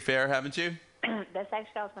Folsom Street Fair, haven't you? That's actually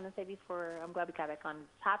what I was going to say before. I'm glad we got back on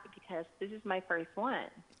the topic because this is my first one.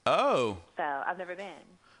 Oh. So I've never been.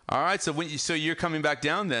 All right. So so you're coming back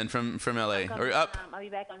down then from LA or up? I'll be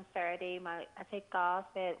back on Saturday. I take off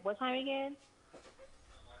at what time again?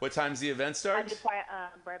 What time's the event I start? depart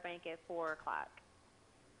Burbank at 4:00.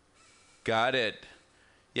 Got it.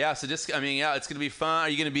 Yeah. So it's going to be fun. Are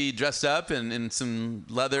you going to be dressed up in some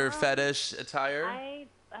leather fetish attire?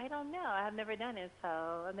 I don't know. I've never done it,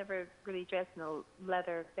 so I've never really dressed in a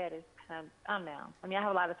leather fetish. I don't know. I mean, I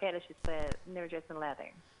have a lot of fetishes, but never dressed in leather.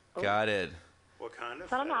 Got it. What kind of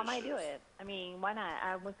So I don't know. I might fetishes? do it. I mean, why not?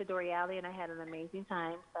 I went to Dory Alley and I had an amazing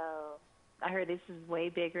time. So I heard this is way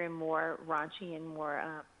bigger and more raunchy and more,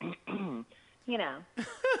 you know.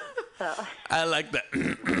 So I like that.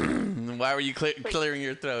 Why were you clearing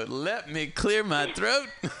your throat? Let me clear my throat.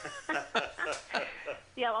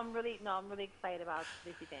 yeah, I'm really excited about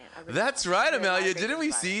this event. I really That's am. right, Really Amelia. excited. Didn't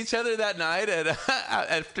we see each other that night at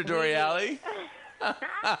after Dory Alley?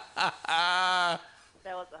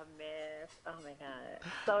 That was a mess. Oh my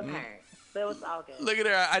god, so tired. But it was all good. Look at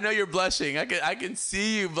her. I know you're blushing. I can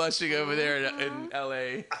see you blushing over there in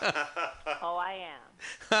LA. Oh, I am.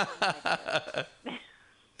 Oh, my God.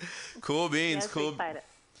 Cool beans. Yeah, so excited.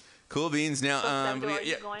 Cool beans. Now, So, are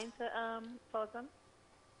you going to Folsom?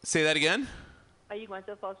 say that again. Are you going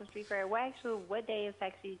to Folsom Street Fair? What day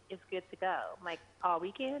is good to go? Like all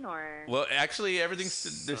weekend or? Well, actually,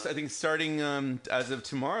 there's I think starting as of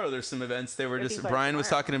tomorrow. There's some events. Brian was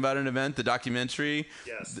talking about an event, the documentary,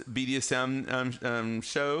 Yes. the BDSM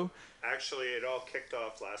show. Actually, it all kicked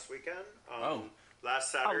off last weekend.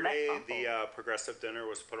 Last that's Saturday, awesome. the Progressive Dinner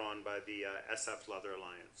was put on by the SF Leather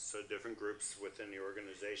Alliance. So different groups within the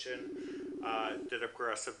organization did a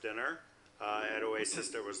Progressive Dinner. At Oasis,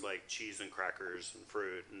 there was like cheese and crackers and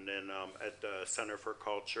fruit. And then at the Center for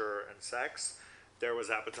Culture and Sex, there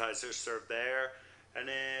was appetizers served there. And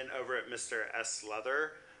then over at Mr. S.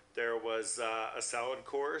 Leather, there was a salad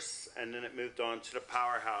course. And then it moved on to the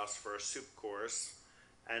Powerhouse for a soup course.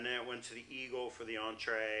 And then it went to the Eagle for the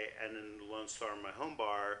entree. And then the Lone Star, my home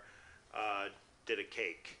bar, did a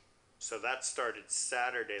cake. So that started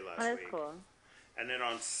Saturday last That's week. cool. And then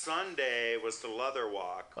on Sunday was the Leather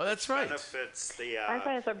Walk. Oh, that's which right. Benefits the I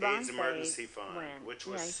thought it's a Bronx AIDS Emergency Day Fund, when- which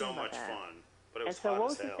yeah, was you so told me much about that. fun. But it And was so hot what as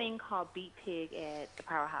was the hell. thing called Beat Pig at the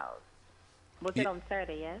Powerhouse? Was it on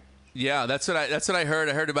Saturday? Yes. Yeah, that's what I heard.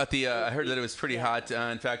 I heard about the. I heard that it was pretty hot.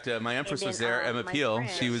 In fact, my Empress then, was there. Emma my Peel.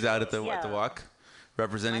 friend- She was out at the Yeah. walk,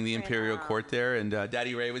 representing My the friend, Imperial Court there, and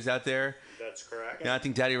Daddy Ray was out there. That's correct. And I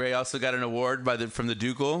think Daddy Ray also got an award from the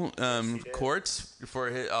Ducal he did. Court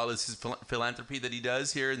for all his philanthropy that he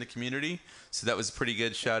does here in the community. So that was a pretty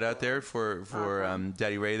good shout out there for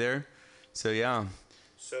Daddy Ray there. So yeah.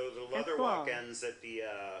 So the Leather cool. Walk ends at the.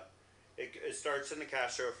 It starts in the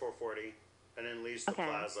Castro at 440, and then leaves the Okay.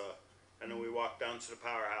 Plaza, and then we walk down to the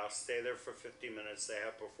Powerhouse. Stay there for 50 minutes. They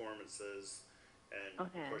have performances, and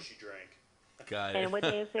Okay. of course you drink. Got And it. what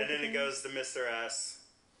day is it? And then it again? goes to Mr. S,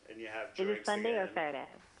 and you have Is drinks it Sunday again. or Saturday?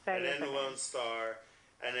 And Saturday or then the Sunday? Lone Star,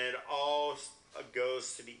 and then all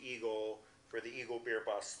goes to the Eagle for the Eagle Beer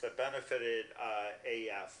Bus that benefited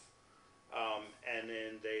AF. And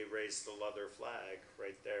then they raised the leather flag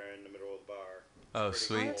right there in the middle of the bar. Oh, Pretty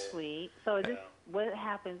sweet. That's sweet. So is this, Yeah. what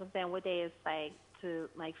happens? I'm saying, what day is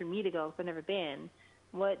for me to go? 'Cause I've never been.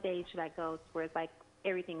 What day should I go to where it's like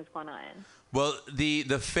everything is going on? Well, the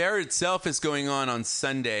fair itself is going on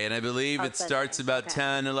Sunday, and I believe Oh, it starts Sunday. about Okay.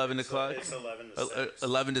 10, 11 o'clock. It's 11 to 6.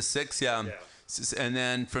 11 to 6, yeah. Yeah. And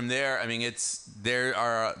then from there, I mean, there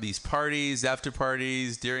are these parties, after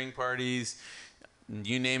parties, during parties,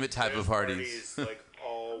 you name it, type There's of parties. like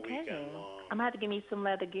all Okay. weekend long. I'm gonna have to give me some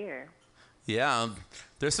leather gear. Yeah,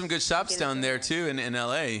 there's some good shops Get it down there there. too in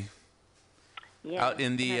LA. Yeah. Out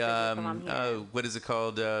in the I'm here. what is it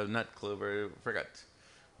called? Not Clover, I forgot.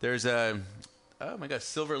 There's oh my gosh,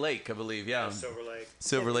 Silver Lake, I believe. Yeah, Silver Lake.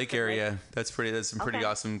 Silver Lake Silver Lake. area. That's some pretty Okay.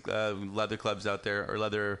 awesome leather clubs out there, or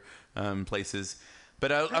leather places.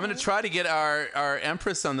 But I'm going to try to get our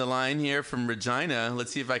Empress on the line here from Regina.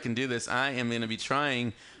 Let's see if I can do this. I am going to be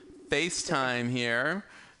trying FaceTime here.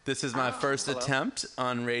 This is my first attempt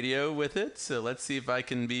on radio with it, so let's see if I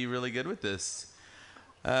can be really good with this.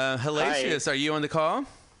 Hellacious, are you on the call?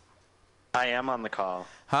 I am on the call.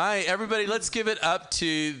 Hi, everybody. Let's give it up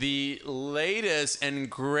to the latest and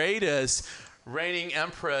greatest reigning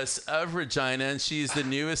Empress of Regina, and she's the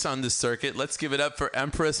newest on the circuit. Let's give it up for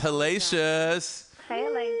Empress Hellacious. Hey,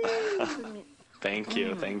 ladies. Thank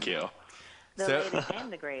you. Thank you. The So- latest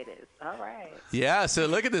and the greatest. All right. Yeah, so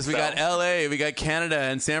look at this. We got LA, we got Canada,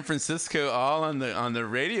 and San Francisco all on the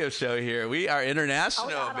radio show here. We are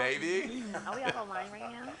international, baby. Are we all online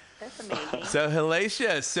right now? That's amazing. So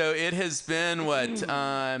hellacious. So it has been what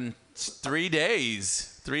 3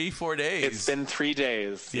 days, 4 days. It's been 3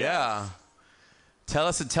 days. Yeah. Tell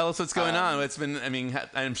us what's going on. It's been. I mean,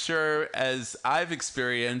 I'm sure as I've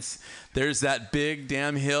experienced, there's that big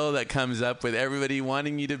damn hill that comes up with everybody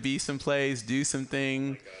wanting you to be someplace, do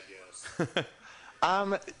something. Oh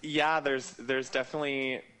my God, yes. Yeah, there's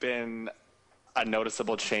definitely been a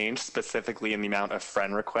noticeable change, specifically in the amount of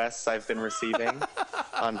friend requests I've been receiving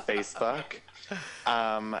on Facebook.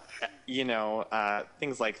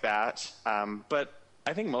 Things like that. But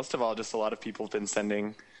I think most of all, just a lot of people have been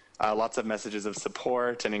sending lots of messages of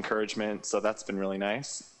support and encouragement, so that's been really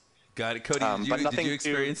nice. Got it, Cody. Did you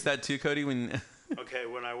experience that too, Cody? When Okay,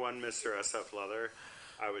 when I won Mr. SF Leather,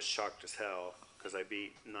 I was shocked as hell because I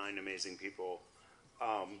beat 9 amazing people.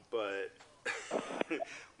 But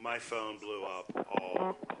my phone blew up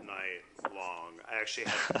all night long. I actually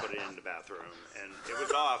had to put it in the bathroom, and it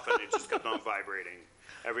was off, and it just kept on vibrating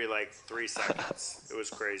every 3 seconds. It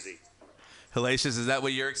was crazy. Hellacious, is that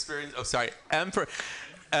what you're experiencing? Oh, sorry, Empress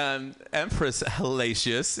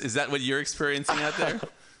Hellacious. Is that what you're experiencing out there?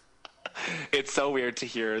 It's so weird to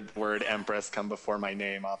hear the word Empress come before my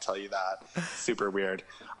name, I'll tell you that. Super weird.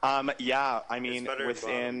 Yeah, I mean,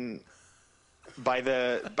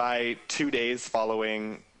 by 2 days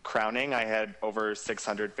following crowning, I had over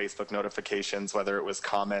 600 Facebook notifications, whether it was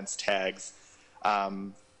comments, tags,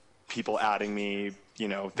 people adding me,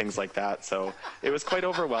 things like that. So it was quite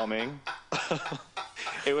overwhelming.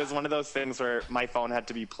 It was one of those things where my phone had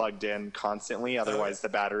to be plugged in constantly. Otherwise, the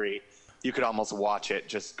battery, you could almost watch it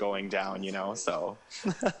just going down, so.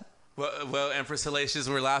 Well, Empress Hellacious,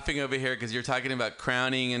 we're laughing over here because you're talking about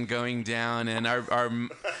crowning and going down, and our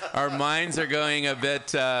minds are going a bit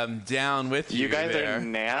down with you. You guys there. are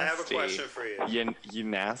nasty. I have a question for you. You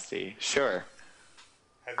nasty. Sure.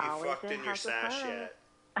 Have you Always fucked in in your House of sash Pride.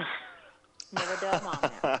 yet? Never done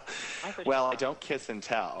on that. Well, I don't kiss and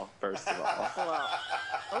tell, first of all.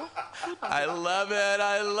 I love it.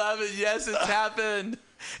 Yes, it's happened.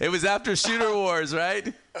 It was after Shooter Wars,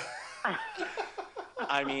 right?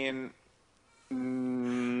 I mean,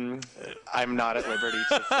 I'm not at liberty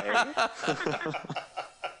to say.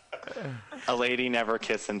 A lady never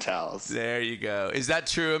kiss and tells. There you go. Is that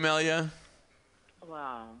true, Amelia?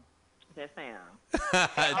 Wow. Yes, I am.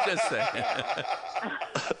 Just saying.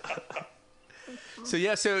 So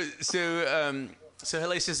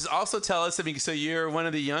Hellacious, also tell us. I mean, so you're one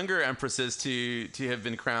of the younger empresses to have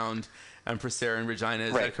been crowned Empress there in Regina.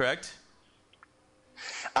 Is that correct?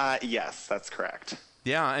 Yes, that's correct.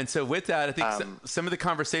 Yeah, and so with that, I think some of the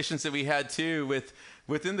conversations that we had too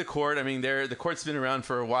within the court. I mean, the court's been around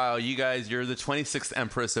for a while. You're the 26th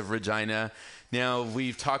Empress of Regina. Now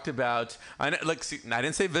we've talked about. I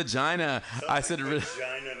didn't say vagina. I said vagina to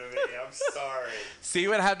me. I'm sorry. See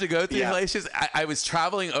what I have to go through, Yeah. Hellacious? I was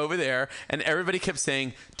traveling over there, and everybody kept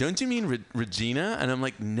saying, "Don't you mean Regina?" And I'm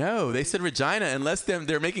like, "No, they said Regina, unless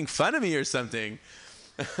they're making fun of me or something."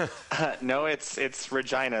 No, it's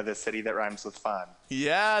Regina, the city that rhymes with fun.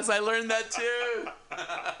 Yes, I learned that too.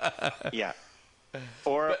 Yeah.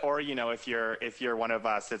 Or if you're one of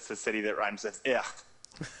us, it's the city that rhymes with ugh.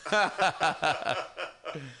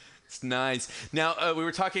 It's nice. Now we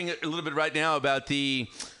were talking a little bit right now about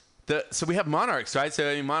so we have monarchs, right? So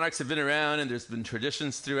I mean, monarchs have been around, and there's been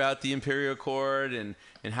traditions throughout the imperial court, and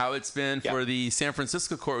how it's been for the San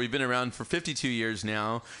Francisco court. We've been around for 52 years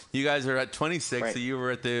now. You guys are at 26, right. so you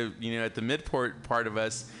were at the at the mid-port part of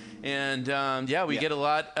us, and we get a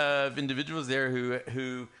lot of individuals there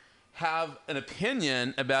who have an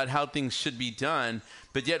opinion about how things should be done,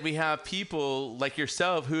 but yet we have people like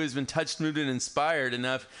yourself who has been touched, moved, and inspired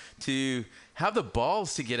enough to have the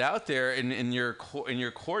balls to get out there in your court, in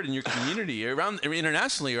your community, around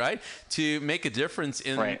internationally, right, to make a difference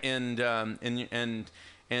and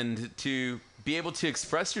to be able to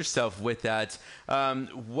express yourself with that.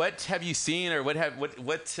 What have you seen, or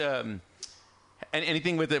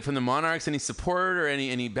anything with it from the monarchs? Any support or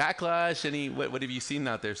any backlash? What have you seen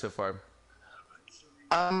out there so far?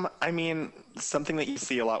 I mean, something that you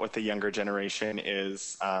see a lot with the younger generation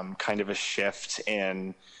is kind of a shift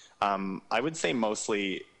in, I would say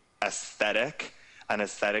mostly an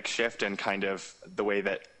aesthetic shift in kind of the way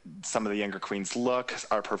that some of the younger queens look,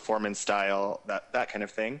 our performance style, that kind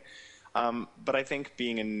of thing. But I think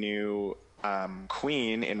being a new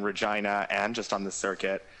queen in Regina and just on the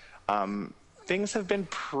circuit, things have been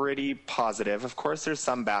pretty positive. Of course, there's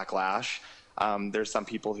some backlash. There's some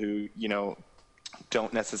people who,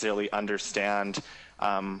 don't necessarily understand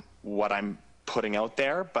what I'm putting out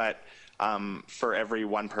there, but for every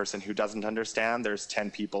one person who doesn't understand, there's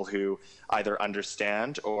 10 people who either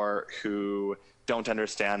understand or who don't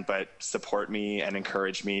understand but support me and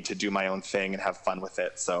encourage me to do my own thing and have fun with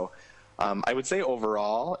it. So I would say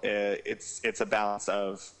overall, it's a balance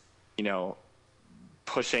of,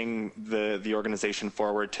 pushing the organization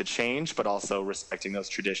forward to change, but also respecting those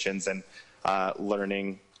traditions and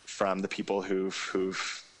learning from the people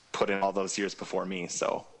who've put in all those years before me.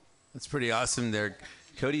 So That's pretty awesome there.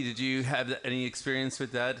 Cody, did you have any experience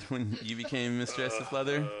with that when you became Mr. SF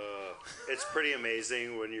Leather? It's pretty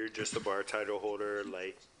amazing when you're just a bar title holder,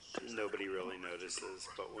 like nobody really notices.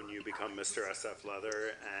 But when you become Mr. SF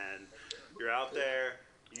Leather and you're out there,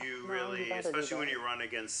 you really, especially when you run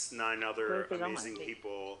against 9 other amazing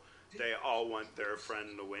people, they all want their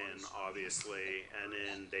friend to win, obviously, and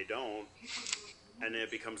then they don't. And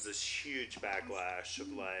it becomes this huge backlash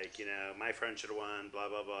of like, my friend should have won, blah,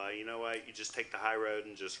 blah, blah. You know what? You just take the high road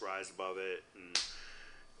and just rise above it. And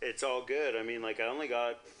it's all good. I mean, I only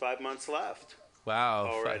got 5 months left. Wow.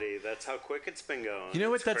 Already. That's how quick it's been going. You know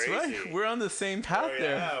what? It's That's crazy. right. We're on the same path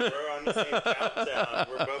there. Yeah, we're on the same countdown.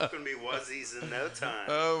 We're both going to be wuzzies in no time.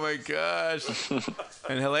 Oh, my gosh.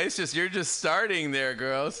 And Hellacious, you're just starting there,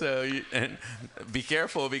 girl. So and be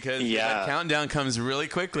careful because that countdown comes really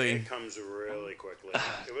quickly. It comes really quickly.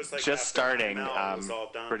 It was like just starting, it was all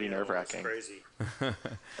done, pretty nerve-wracking. It was crazy.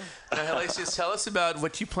 Now, Hellacious, tell us about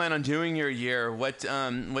what you plan on doing your year. What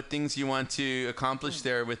things you want to accomplish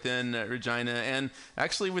there within Regina and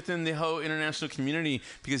actually within the whole international community,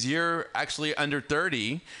 because you're actually under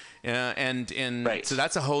 30. Right. So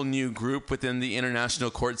that's a whole new group within the international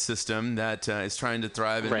court system that is trying to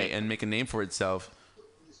thrive and make a name for itself.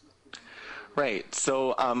 Right.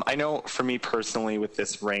 So I know for me personally with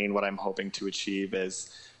this reign, what I'm hoping to achieve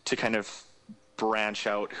is to kind of branch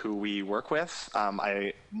out who we work with.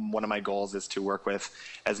 One of my goals is to work with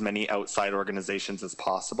as many outside organizations as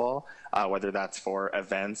possible, whether that's for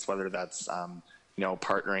events, whether that's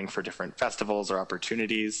partnering for different festivals or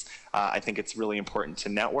opportunities. I think it's really important to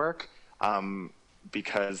network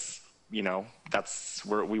because that's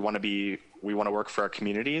where we want to be. We want to work for our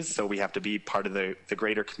communities, so we have to be part of the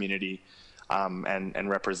greater community and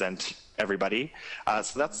represent everybody.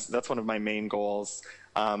 So that's one of my main goals.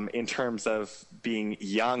 In terms of being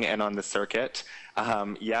young and on the circuit,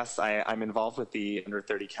 yes, I'm involved with the Under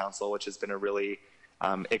 30 Council, which has been a really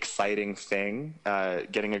exciting thing,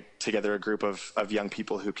 getting together a group of young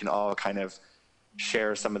people who can all kind of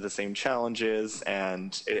share some of the same challenges,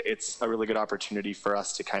 and it's a really good opportunity for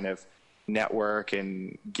us to kind of network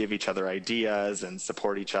and give each other ideas and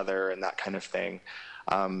support each other and that kind of thing.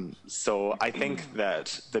 So I think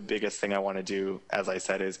that the biggest thing I want to do, as I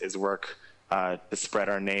said, is work to spread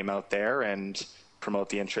our name out there and promote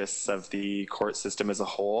the interests of the court system as a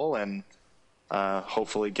whole, and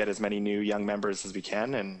hopefully get as many new young members as we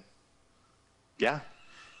can. And yeah.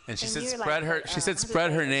 And she said spread her. She said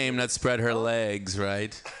spread her name, not spread her legs,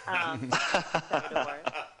 right?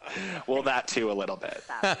 Well, that too a little bit.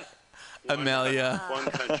 Amelia. One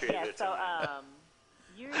country at a So time.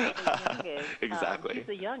 you're the youngest. Exactly. She's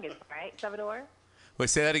the youngest, right, Salvador? Wait,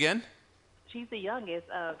 say that again. She's the youngest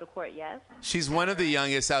of the court, yes? She's one of the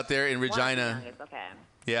youngest out there in One Regina. of the youngest, okay.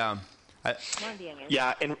 Yeah. One of the youngest.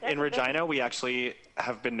 Yeah, in Regina, we actually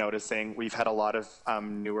have been noticing we've had a lot of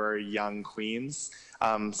newer young queens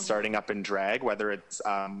starting up in drag, whether it's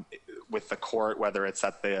with the court, whether it's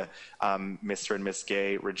at the Mr. and Miss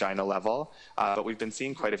Gay Regina level. But we've been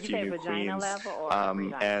seeing quite a few new Regina queens. level or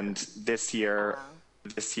Regina? And this year,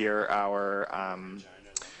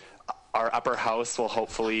 our upper house will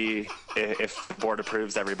hopefully, if the board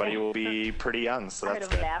approves, everybody will be pretty young. So I that's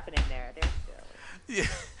heard them good. laughing in there. They're silly. Yeah.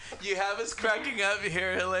 You have us cracking up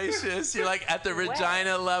here, Hellacious. You're like at the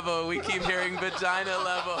Regina level. We keep hearing vagina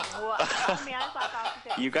level. Well, I mean, I thought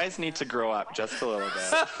you said You guys need to grow up just a little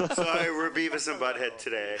bit. Sorry, we're Beavis and Butthead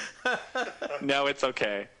today. No, it's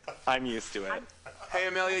okay. I'm used to it. Hey,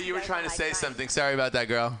 Amelia, you were trying to say something. Sorry about that,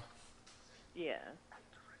 girl. yeah.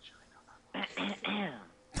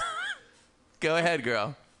 Go ahead,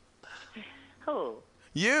 girl. Who?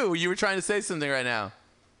 You were trying to say something right now.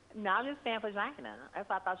 No, I'm just saying vagina. That's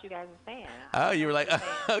what I thought you guys were saying. Oh, you were like,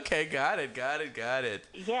 okay, got it.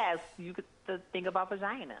 Yes, you could think about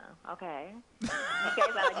vagina. Okay. You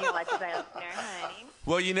guys like vagina, honey.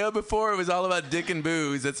 Well, before it was all about dick and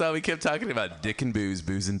booze. That's all we kept talking about. Dick and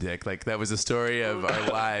booze and dick. Like that was the story of our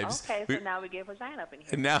lives. Okay, so now we get vagina up in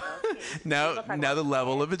here. Now, Okay. now the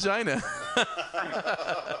level of vagina.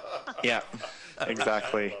 Yeah,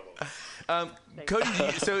 exactly. Cody,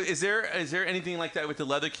 so is there anything like that with the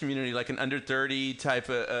leather community, like an under 30 type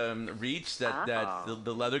of reach that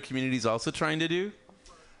the leather community is also trying to do?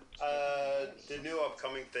 The new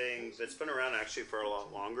upcoming thing that's been around actually for a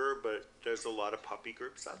lot longer, but there's a lot of puppy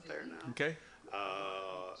groups out there now. Okay.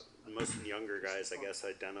 Most younger guys, I guess,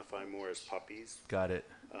 identify more as puppies. Got it.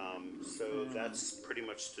 So that's pretty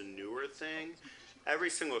much the newer thing. Every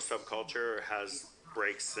single subculture has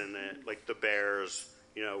breaks in it, like the bears.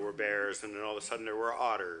 Were bears, and then all of a sudden there were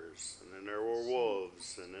otters, and then there were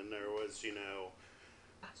wolves, and then there was,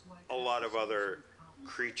 a lot of other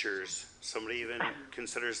creatures. Somebody even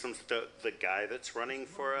considers them the guy that's running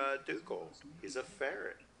for Dougal. He's a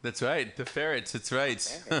ferret. That's right, the ferrets. That's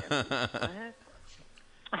right.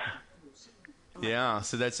 Yeah,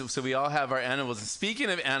 so we all have our animals. Speaking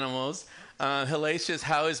of animals, Hellacious,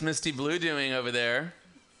 how is Misty Blue doing over there?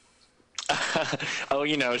 Oh,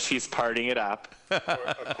 she's partying it up,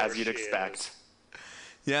 as you'd expect.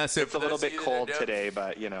 Yeah, so it's a little bit cold today,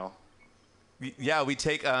 but Yeah, we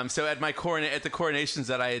take so at the coronations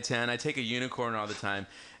that I attend, I take a unicorn all the time,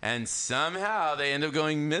 and somehow they end up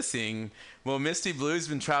going missing. Well, Misty Blue's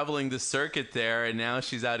been traveling the circuit there, and now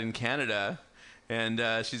she's out in Canada,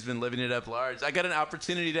 and she's been living it up large. I got an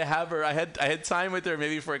opportunity to have her. I had time with her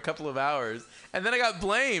maybe for a couple of hours, and then I got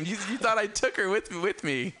blamed. You thought I took her with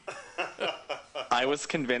me. I was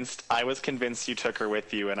convinced you took her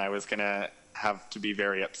with you, and I was gonna have to be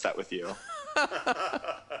very upset with you.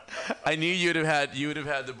 I knew you would have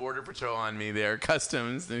had the border patrol on me there,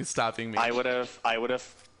 customs stopping me. I would have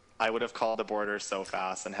called the border so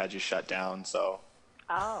fast and had you shut down. So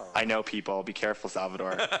I know people. Be careful,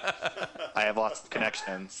 Salvador. I have lots of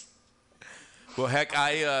connections. Well, heck,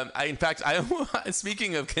 in fact,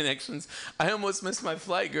 speaking of connections, I almost missed my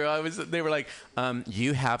flight, girl. They were like,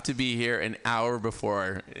 you have to be here an hour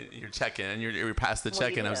before your check-in, and you're past the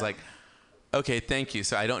check-in. I was like, okay, thank you.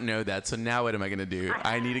 So I don't know that. So now what am I going to do?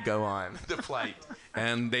 I need to go on the flight.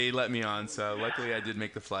 And they let me on. So luckily I did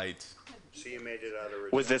make the flight. So you made it out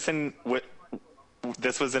of Regina.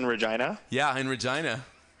 This was in Regina? Yeah, in Regina.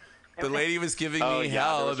 The lady was giving me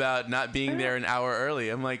hell about not being there an hour early.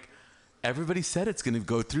 I'm like, everybody said it's going to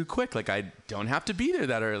go through quick. Like, I don't have to be there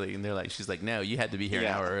that early. And she's like, no, you had to be here an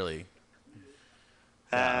hour early.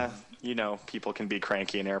 People can be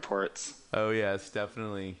cranky in airports. Oh, yes,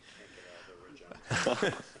 definitely.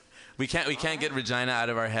 We can't get Regina out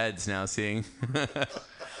of our heads now, seeing.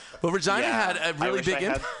 Well, Regina had a really big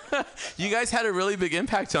impact. You guys had a really big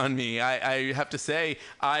impact on me. I have to say,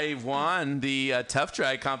 I won the tough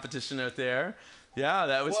drag competition out there. Yeah,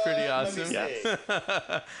 that was pretty awesome.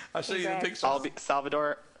 I'll show you the picture.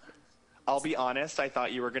 Salvador, I'll be honest. I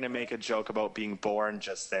thought you were going to make a joke about being born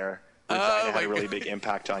just there. Regina had a really big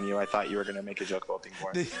impact on you. I thought you were going to make a joke about being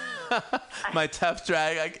born. My tough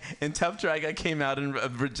drag, I came out in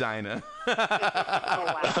Regina.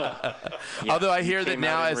 Although I hear that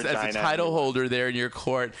now as a title holder there in your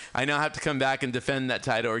court, I now have to come back and defend that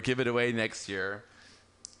title or give it away next year.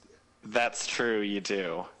 That's true, you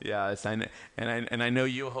do. Yes, I know, and I know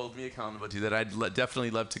you'll hold me accountable to that. I'd definitely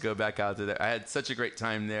love to go back out there. I had such a great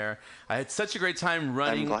time there. I had such a great time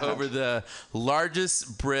running over the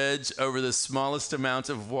largest bridge over the smallest amount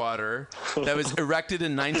of water that was erected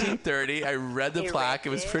in 1930. I read the plaque. It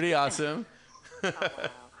was pretty awesome.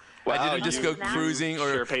 Wow, I didn't just go cruising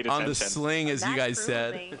or on the sling, as you guys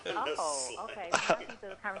said. Oh, okay. So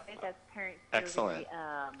the conversation has turned excellent.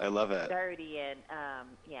 I love it. Dirty and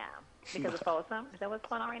because of Folsom. Is that what's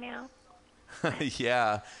going on right now?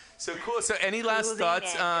 Yeah. So cool. So any last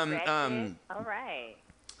thoughts? All right.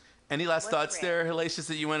 Any last thoughts there, Hellacious,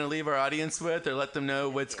 that you want to leave our audience with, or let them know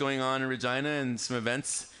what's going on in Regina and some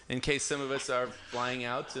events in case some of us are flying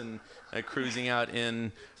out and cruising out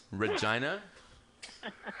in Regina?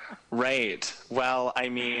 Right. Well, I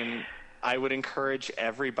mean, I would encourage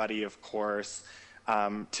everybody, of course,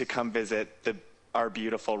 to come visit our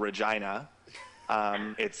beautiful Regina.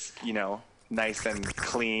 It's, nice and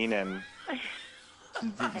clean and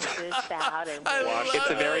it's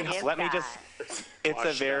a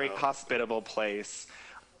very hospitable place.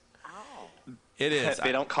 It is.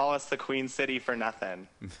 They don't call us the Queen City for nothing.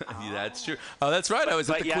 That's true. Oh, that's right. I was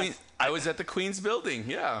at the Queen's building.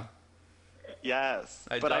 Yeah. Yes,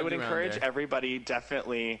 but I would encourage everybody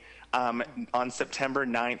definitely on September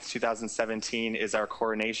 9th, 2017 is our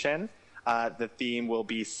coronation. The theme will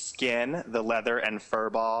be skin, the leather and fur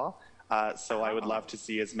ball. So I would love to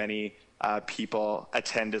see as many people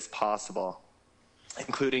attend as possible,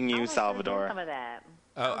 including you, Salvador. Some of that.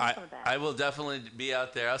 Oh, I'll do some of that. I will definitely be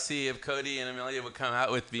out there. I'll see if Cody and Amelia would come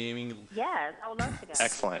out with me. I mean, Yes, I would love to go.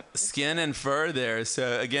 Excellent. skin and fur there.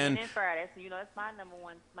 So again, Skin and fur. That's my number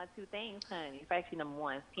one, my two things, honey. It's actually number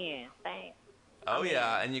one, skin. Thanks. oh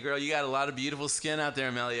yeah, and you got a lot of beautiful skin out there,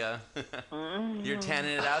 Amelia. You're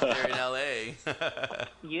tanning it out there in L.A.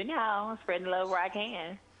 You know, spreading love where I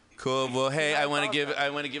can. Cool. Well, hey, I want to give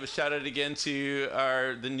a shout out again to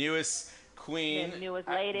the newest queen, The newest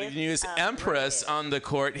latest, the newest um, empress latest. on the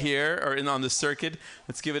court here, or on the circuit.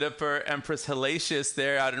 Let's give it up for Empress Hellacious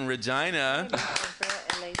there out in Regina.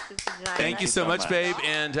 Thank you so much, babe,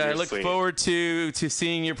 and I You're look sweet. forward to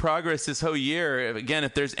seeing your progress this whole year. Again,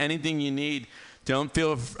 if there's anything you need, don't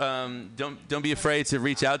be afraid to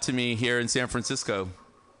reach out to me here in San Francisco.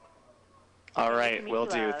 All right, meet will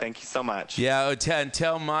you, do. love. Thank you so much. Yeah,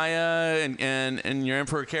 tell Maya and your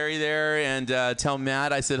Emperor Carrie there, and tell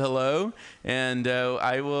Matt I said hello, and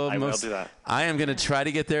I will. I will do that. I am going to try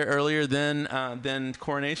to get there earlier than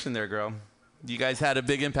coronation there, girl. You guys had a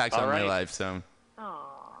big impact All on my right. life, so Aw.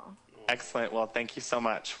 Excellent. Well, thank you so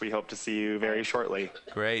much. We hope to see you very shortly.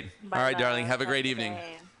 great. Bye, All right, love. darling. Have a great Have evening.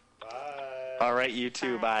 day. All right, you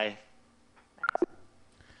too. Bye.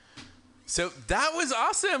 So that was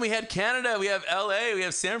awesome. We had Canada, we have LA, we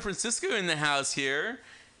have San Francisco in the house here.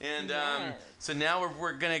 And Yes. so now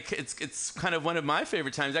we're gonna. It's kind of one of my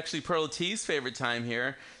favorite times. Actually, Pearl T's favorite time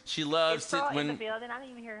here. She loves Is to Pearl in the when building? I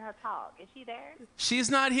didn't even hear her talk. Is she there? she's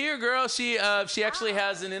not here, girl. She actually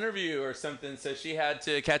has an interview or something, so she had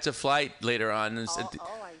to catch a flight later on. And I see.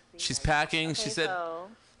 she's packing. She Okay, said.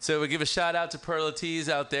 So we give a shout out to Pearl T's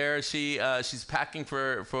out there. She's packing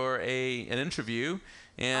for an interview,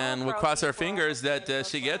 and we'll Pearl cross T, our Pearl, fingers that okay,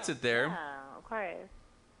 she no gets it there. Yeah, of course.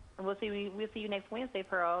 And we'll see you next Wednesday,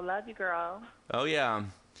 Pearl. Love you, girl. Oh yeah,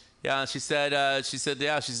 yeah. She said yeah.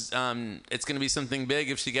 She's it's gonna be something big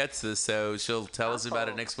if she gets this, so she'll tell us about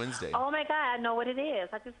it next Wednesday. Oh my God, I know what it is.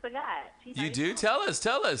 I just forgot. You do? Tell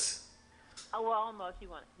us. Oh well, almost. Did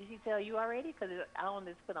she tell you already? Because I don't want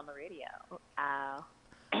this put on the radio.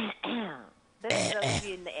 This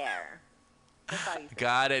be in the air. That's all you said.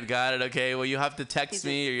 Got it. Okay. Well, you have to text She's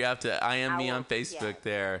me, or you have to IM me I on will, Facebook yeah.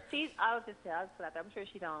 there. I'll just put out there. I'm sure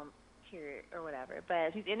she don't hear it or whatever.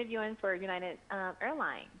 But she's interviewing for United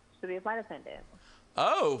Airlines to be a flight attendant.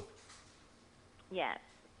 Oh, Yes.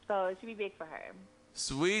 So it should be big for her.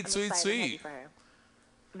 sweet. I'm happy for her.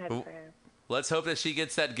 I'm happy Well, for her. Let's hope that she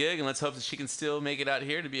gets that gig, and let's hope that she can still make it out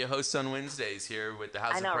here to be a host on Wednesdays here with the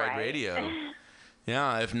House I of know, Pride right? Radio.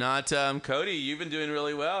 Yeah, if not, Cody, you've been doing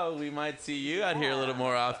really well. We might see you out here a little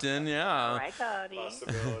more often. Yeah. All right, Cody.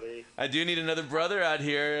 Possibility. I do need another brother out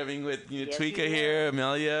here. I mean, with Yes, Tweeka you do. here,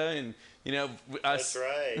 Amelia, and us. That's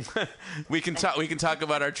right. We can talk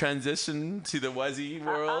about our transition to the Wuzzy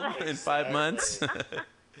world in 5 months.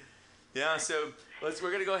 Yeah, so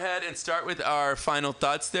we're gonna go ahead and start with our final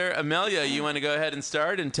thoughts there. Amelia, you want to go ahead and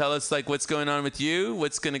start and tell us what's going on with you?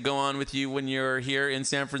 What's going to go on with you when you're here in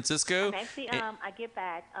San Francisco? Actually, I get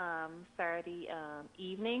back Saturday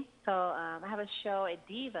evening, so I have a show at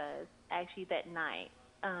Divas actually that night.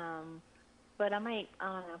 But I don't know if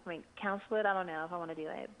I might cancel it. I don't know if I want to do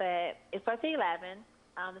it. But it starts at 11.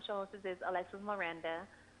 The show hostess is Alexis Miranda,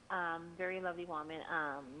 very lovely woman.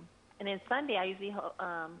 And then Sunday, I usually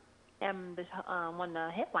am one of the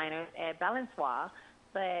headliners at Balançoire,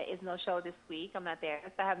 but it's no show this week. I'm not there.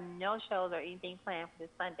 So I have no shows or anything planned for this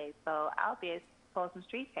Sunday. So I'll be at Folsom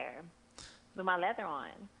Street Fair with my leather on.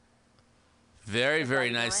 Very, very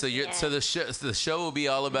That's nice. So fun, yeah. the show will be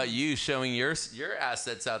all about you showing your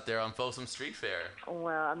assets out there on Folsom Street Fair.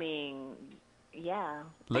 Well, I mean, yeah.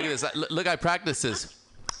 Look at this. Look, I practiced this.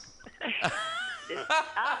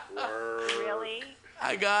 Really?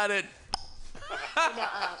 I got it.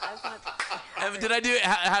 I just wanna, Did I do it?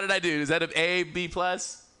 How did I do? Is that an A, B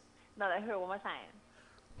plus? no, I heard it one more time.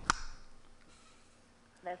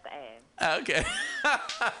 That's the ad. Okay.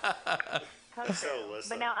 Cover. So listen.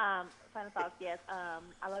 But now, final thoughts. Yes,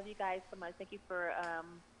 I love you guys so much. Thank you for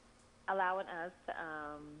allowing us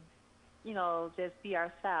to, just be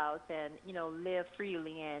ourselves and, live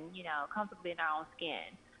freely and, comfortably in our own skin.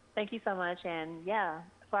 Thank you so much. And, yeah,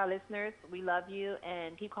 for our listeners, we love you.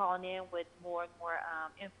 And keep calling in with more and more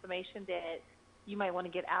information that you might want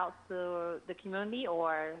to get out to the community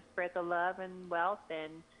or spread the love and wealth.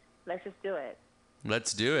 And let's just do it.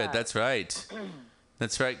 Let's do it. That's right.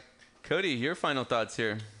 That's right. Cody, your final thoughts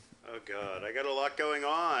here. Oh, God. I got a lot going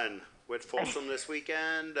on with Folsom this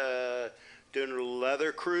weekend. Doing a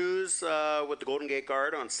leather cruise with the Golden Gate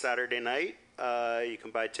Guard on Saturday night. You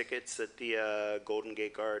can buy tickets at the Golden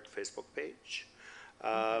Gate Guard Facebook page.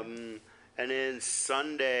 And And then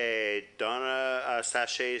Sunday, Donna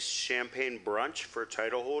Sachet's champagne brunch for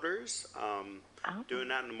title holders. Doing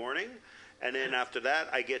that in the morning. And then after that,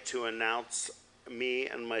 I get to announce me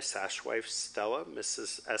and my sash wife, Stella,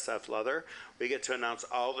 Mrs. SF Leather. We get to announce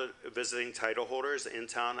all the visiting title holders in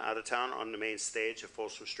town, out of town, on the main stage at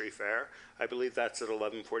Folsom Street Fair. I believe that's at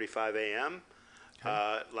 11:45 a.m.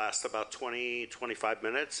 Lasts about 25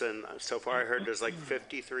 minutes. And so far I heard there's like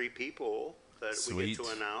 53 people that we get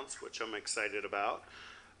to announce, which I'm excited about.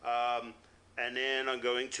 And then I'm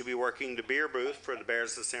going to be working the beer booth for the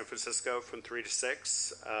Bears of San Francisco from 3 to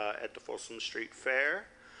 6 at the Folsom Street Fair.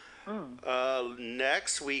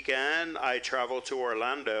 Next weekend, I travel to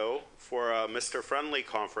Orlando for a Mr. Friendly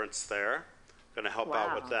conference there. Going to help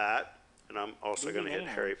out with that. And I'm also going to hit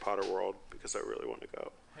Harry Potter World because I really want to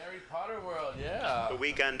go. Harry Potter World, yeah. The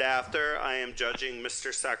weekend after, I am judging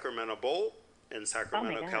Mr. Sacramento Bowl in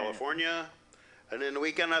Sacramento, California. And then the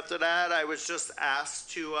weekend after that, I was just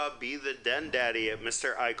asked to be the den daddy at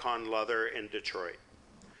Mr. Icon Leather in Detroit.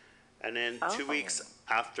 And then 2 weeks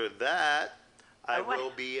after that, I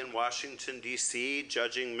will be in Washington, D.C.,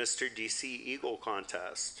 judging Mr. D.C. Eagle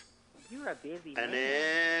Contest. You're a busy And man.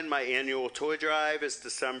 then my annual toy drive is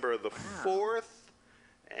December the 4th.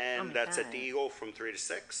 And that's at the Eagle from 3 to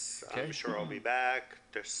 6. Okay. I'm sure I'll be back.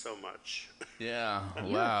 There's so much. Yeah,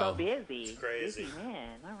 You're so busy. It's crazy. Busy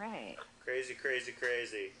man. All right. Crazy.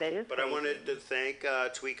 That is But I wanted to thank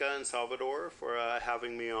Tweeka and Salvador for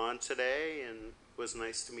having me on today, and it was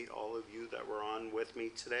nice to meet all of you that were on with me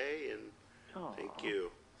today, and thank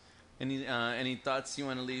you. Any thoughts you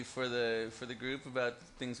want to leave for the group about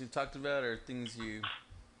things we've talked about, or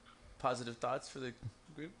positive thoughts for the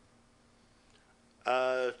group?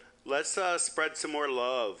 Let's spread some more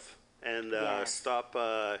love and stop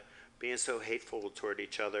being so hateful toward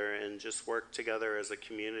each other, and just work together as a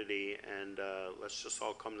community, and let's just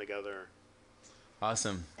all come together.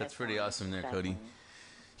 Awesome. That's pretty awesome there, Cody.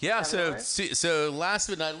 Yeah, so last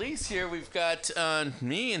but not least here, we've got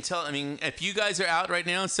me and if you guys are out right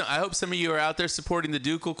now, so I hope some of you are out there supporting the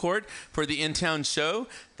Ducal Court for the in-town show.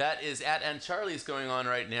 That is at Aunt Charlie's going on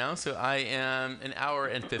right now, so I am an hour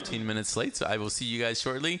and 15 minutes late, so I will see you guys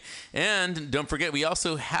shortly. And don't forget, we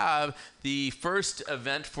also have the first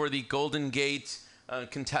event for the Golden Gate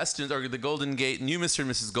contestants, or the Golden Gate, new Mr. and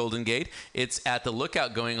Mrs. Golden Gate. It's at the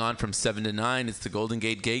Lookout going on from 7 to 9. It's the Golden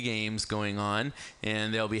Gate Gay Games going on,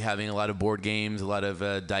 and they'll be having a lot of board games, a lot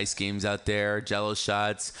of dice games out there, Jello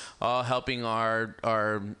shots, all helping our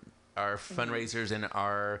fundraisers and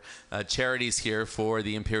our charities here for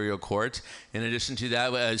the Imperial Court. In addition to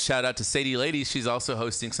that, shout out to Sadie Lady. She's also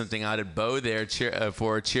hosting something out at Bo there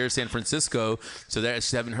for Cheer San Francisco. So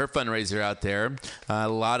she's having her fundraiser out there. A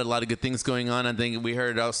lot of good things going on. I think we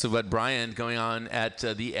heard also about Brian going on at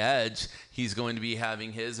The Edge. He's going to be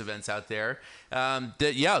having his events out there.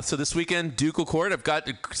 So this weekend, Ducal Court, I've got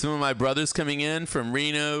some of my brothers coming in from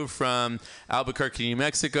Reno, from Albuquerque, New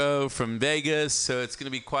Mexico, from Vegas. So it's going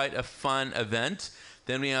to be quite a fun event.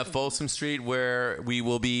 Then we have Folsom Street, where we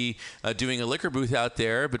will be doing a liquor booth out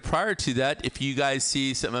there. But prior to that, if you guys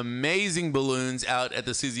see some amazing balloons out at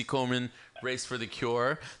the Susie Coleman Race for the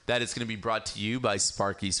Cure, that is going to be brought to you by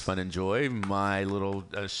Sparky's Fun and Joy, my little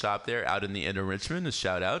shop there out in the Inner Richmond. A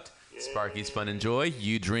shout out. Sparky's Fun and Joy.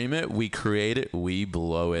 You dream it, we create it, we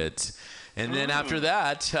blow it. And then after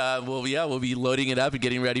that, we'll be loading it up and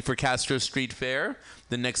getting ready for Castro Street Fair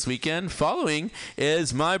the next weekend. Following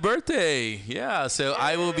is my birthday. Yeah, so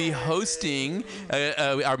I will be hosting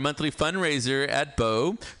our monthly fundraiser at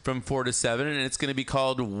Bo from 4 to 7, and it's going to be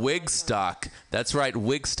called Wigstock. That's right,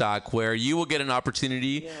 Wigstock, where you will get an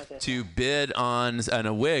opportunity to bid on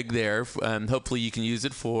a wig there. Hopefully you can use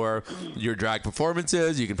it for your drag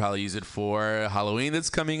performances. You can probably use it for Halloween that's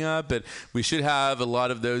coming up, but we should have a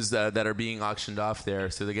lot of those that are being auctioned off there.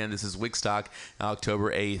 So again, this is Wigstock,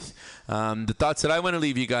 October 8th. The thoughts that I want to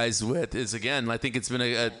leave you guys with is, again, I think it's been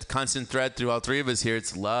a constant thread through all three of us here.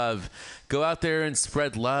 It's love. Go out there and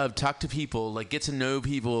spread love. Talk to people. Get to know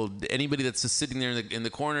people. Anybody that's just sitting there in the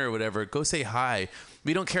corner or whatever, go say hi.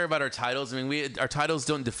 We don't care about our titles. Our titles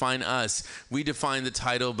don't define us. We define the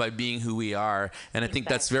title by being who we are, and I think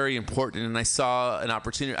that's very important. And I saw an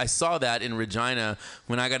opportunity. I saw that in Regina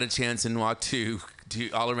when I got a chance and walked to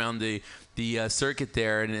all around the the circuit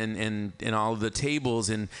there and all of the tables,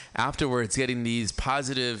 and afterwards getting these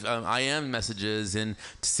positive I am messages, and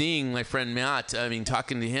seeing my friend Matt,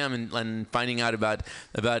 talking to him and finding out about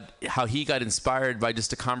how he got inspired by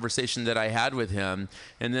just a conversation that I had with him.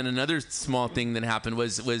 And then another small thing that happened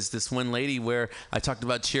was this one lady where I talked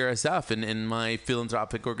about Cheer SF in my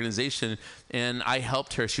philanthropic organization, and I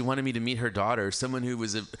helped her. She wanted me to meet her daughter, someone who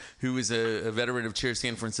was a veteran of Cheer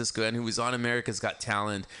San Francisco and who was on America's Got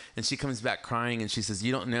Talent. And she comes back crying and she says,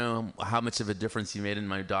 "You don't know how much of a difference you made in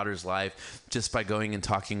my daughter's life just by going and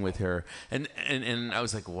talking with her." And I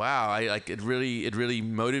was like, wow, it really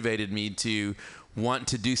motivated me to want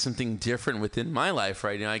to do something different within my life,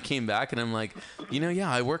 right? And I came back and I'm like,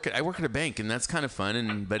 I work at a bank, and that's kind of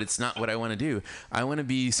fun, but it's not what I want to do. I want to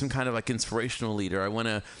be some kind of like inspirational leader. I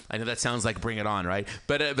know that sounds like Bring It On, right?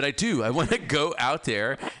 But I do. I want to go out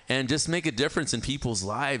there and just make a difference in people's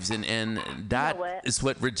lives, and that is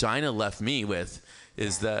what Regina left me with.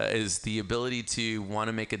 Is the ability to want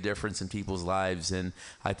to make a difference in people's lives. And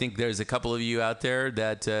I think there's a couple of you out there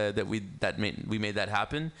that we made that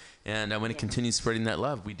happen, and I want to continue spreading that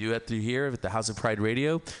love. We do it through here at the House of Pride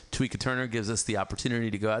Radio. Tweeka Turner gives us the opportunity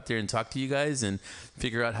to go out there and talk to you guys and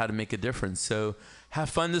figure out how to make a difference. So have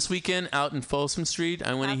fun this weekend out in Folsom Street.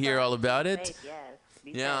 I want to hear all about it.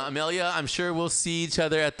 Yeah, Amelia, I'm sure we'll see each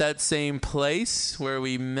other at that same place where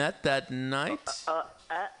we met that night.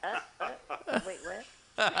 Wait, what?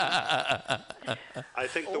 I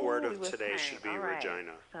think the word of today should be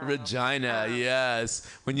Regina. Regina, yes.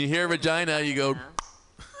 When you hear Regina, you go.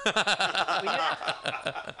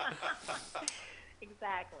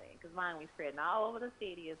 Exactly, because mine was spreading all over the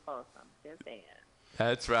city of Folsom. Just saying.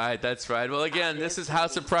 That's right. Well, again, this is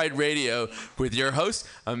House of Pride Radio with your host,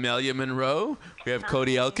 Amelia Monroe. We have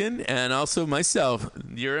Cody Elkin and also myself,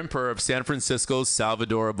 your Emperor of San Francisco's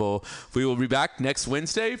Salvadorable. We will be back next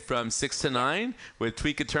Wednesday from 6 to 9 with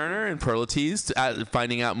Tweeka Turner and Pearl Tees,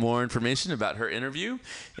 finding out more information about her interview.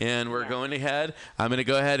 And we're going ahead. I'm going to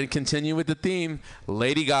go ahead and continue with the theme.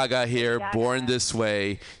 Lady Gaga here, Born This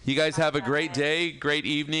Way. You guys have a great day, great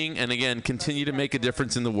evening, and again, continue to make a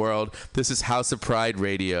difference in the world. This is House of Pride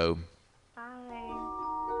Radio.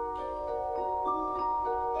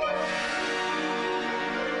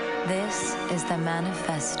 This is the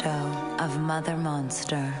manifesto of Mother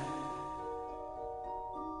Monster.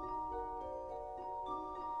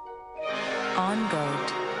 On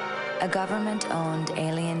Goat, a government-owned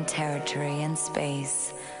alien territory in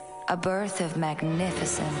space, a birth of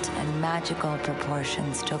magnificent and magical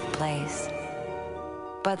proportions took place.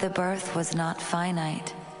 But the birth was not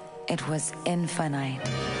finite. It was infinite.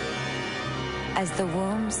 As the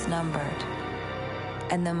wombs numbered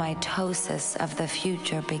and the mitosis of the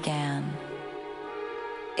future began,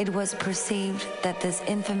 it was perceived that this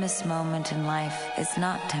infamous moment in life is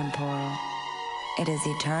not temporal, it is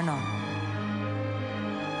eternal.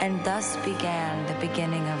 And thus began the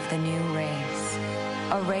beginning of the new race,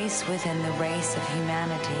 a race within the race of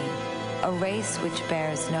humanity, a race which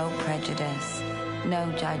bears no prejudice, no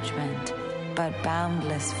judgment, but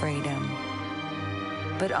boundless freedom.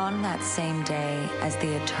 But on that same day, as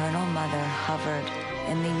the Eternal Mother hovered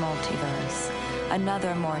in the multiverse,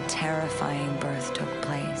 another more terrifying birth took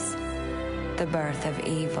place, the birth of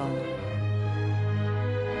evil.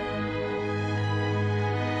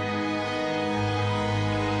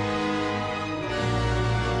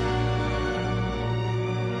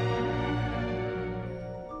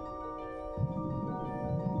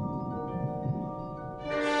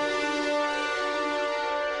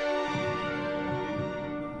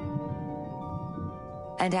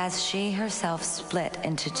 And as she herself split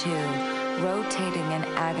into two, rotating in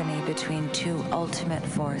agony between two ultimate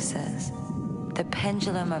forces, the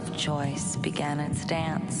pendulum of choice began its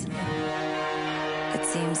dance. It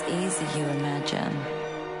seems easy, you imagine,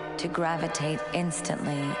 to gravitate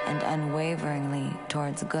instantly and unwaveringly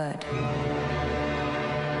towards good.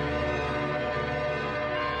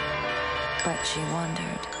 But she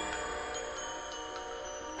wondered,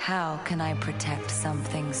 how can I protect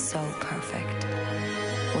something so perfect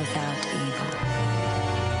without evil?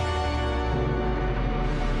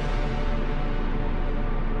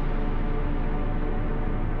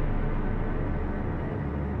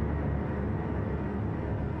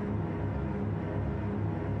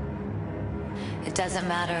 It doesn't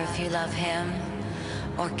matter if you love him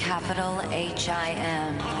or capital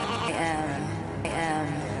H-I-M.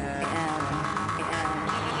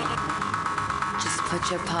 Just put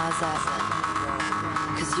your paws up,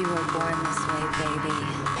 'cause you were born this way, baby.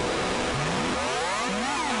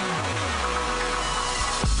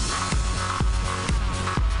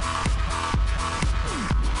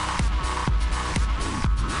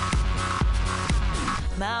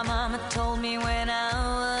 told me when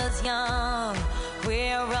I was young,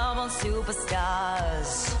 we're all born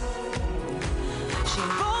superstars. She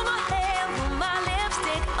rolled my hair, put my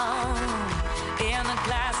lipstick on, in a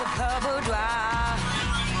glass of her boudoir.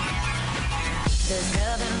 There's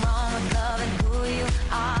nothing wrong with loving who you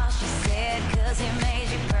are, she said, 'cause he made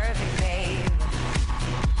you perfect, babe.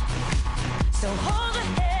 So hold your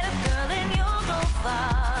head up, girl, and you'll go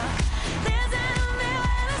far. There's only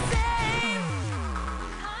way to say.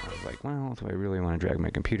 I was like, well, do I really want to drag my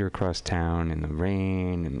computer across town in the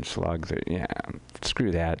rain and slugs? Yeah,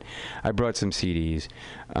 screw that. I brought some CDs,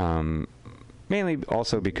 mainly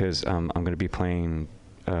also because I'm going to be playing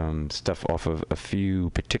stuff off of a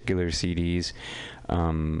few particular CDs,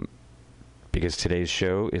 because today's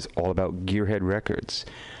show is all about Gearhead Records.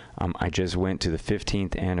 I just went to the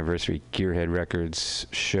 15th anniversary Gearhead Records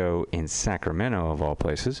show in Sacramento, of all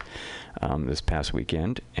places, this past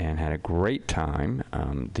weekend, and had a great time.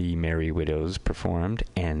 The Merry Widows performed,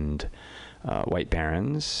 and White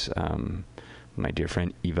Barons, my dear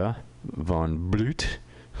friend Eva von Blut,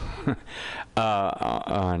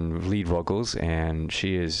 on lead vocals, and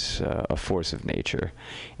she is a force of nature.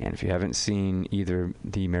 And if you haven't seen either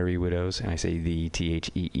the Merry Widows, and I say the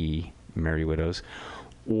Thee Merry Widows,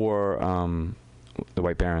 or the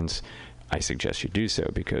White Barons, I suggest you do so,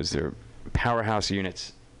 because they're powerhouse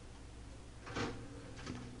units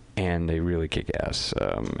and they really kick ass,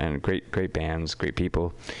 and great bands, great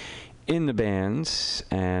people in the bands,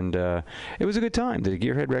 and it was a good time. The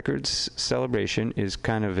Gearhead Records celebration is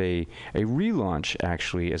kind of a relaunch,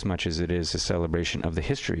 actually, as much as it is a celebration of the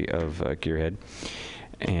history of Gearhead.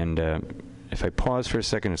 And if I pause for a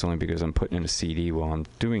second, it's only because I'm putting in a CD while I'm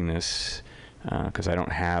doing this, because I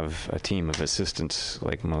don't have a team of assistants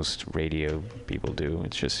like most radio people do.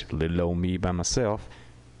 It's just little old me by myself.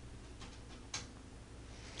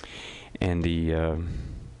 And the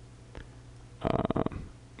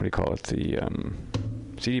what do you call it? The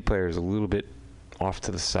CD player is a little bit off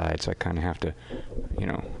to the side, so I kind of have to,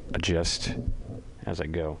 adjust as I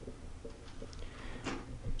go.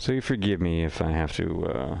 So you forgive me if I have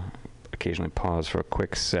to occasionally pause for a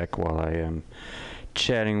quick sec while I am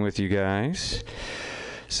chatting with you guys.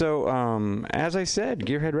 So, as I said,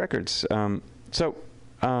 Gearhead Records.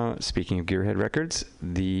 Speaking of Gearhead Records,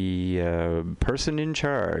 the person in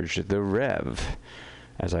charge, the Rev,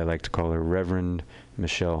 as I like to call her, Reverend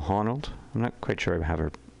Michelle Honnold. I'm not quite sure I have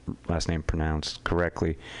her last name pronounced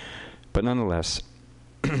correctly, but nonetheless,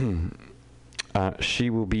 she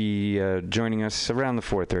will be joining us around the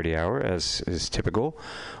 4:30 hour, as is typical,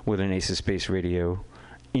 with an Ace of Space Radio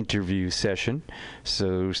interview session.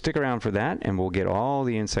 So stick around for that, and we'll get all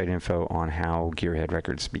the inside info on how Gearhead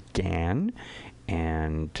Records began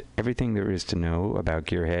and everything there is to know about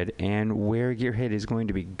Gearhead and where Gearhead is going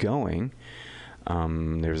to be going.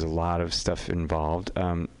 There's a lot of stuff involved,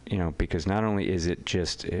 because not only is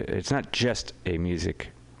it's not just a music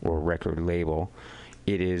or record label,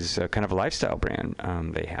 it is kind of a lifestyle brand.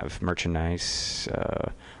 They have merchandise,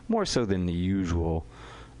 more so than the usual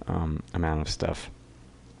amount of stuff.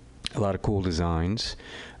 A lot of cool designs.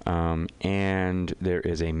 And there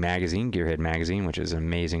is a magazine, Gearhead Magazine, which is an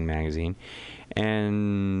amazing magazine.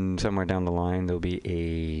 And somewhere down the line, there'll be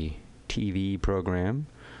a TV program,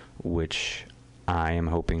 which I am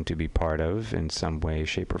hoping to be part of in some way,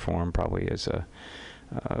 shape, or form, probably as a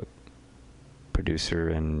producer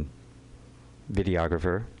and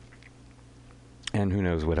videographer. And who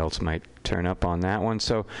knows what else might turn up on that one.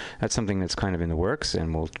 So that's something that's kind of in the works,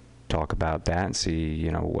 and we'll talk about that and see,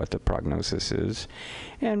 what the prognosis is,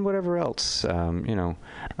 and whatever else.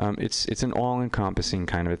 It's an all-encompassing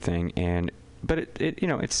kind of a thing, but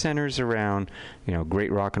it centers around,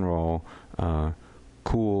 great rock and roll,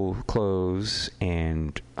 cool clothes,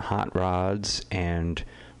 and hot rods, and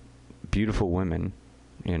beautiful women,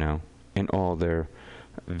 in all their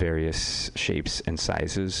various shapes and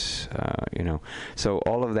sizes, So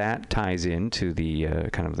all of that ties into the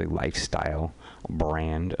kind of the lifestyle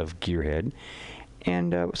brand of Gearhead,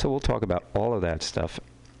 and so we'll talk about all of that stuff.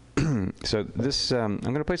 So this, I'm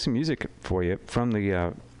going to play some music for you from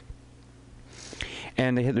the,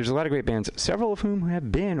 and there's a lot of great bands, several of whom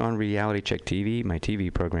have been on Reality Check TV, my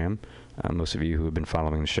TV program. Most of you who have been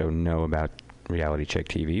following the show know about Reality Check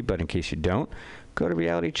TV, but in case you don't, go to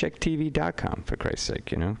realitychecktv.com, for Christ's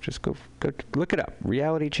sake. Just go look it up.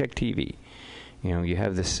 Reality Check TV. You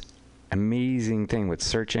have this amazing thing with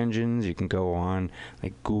search engines. You can go on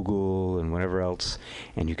like Google and whatever else,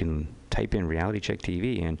 and you can type in Reality Check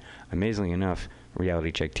TV, and amazingly enough,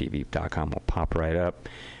 realitychecktv.com will pop right up.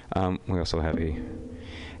 We also have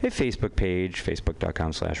a Facebook page,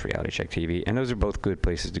 facebook.com/realitychecktv, and those are both good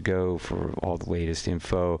places to go for all the latest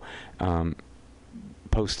info,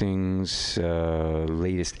 postings,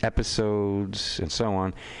 latest episodes, and so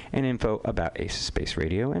on, and info about Ace of Space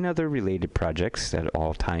Radio and other related projects that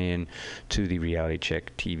all tie in to the Reality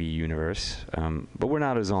Check TV universe. But we're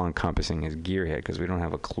not as all-encompassing as Gearhead because we don't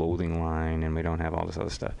have a clothing line and we don't have all this other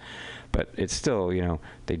stuff. But it's still,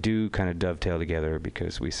 they do kind of dovetail together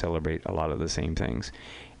because we celebrate a lot of the same things.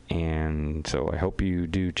 And so I hope you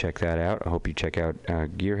do check that out. I hope you check out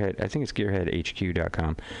Gearhead. I think it's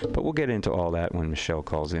gearheadhq.com. But we'll get into all that when Michelle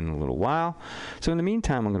calls in a little while. So in the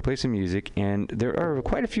meantime, I'm going to play some music. And there are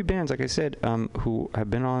quite a few bands, like I said, who have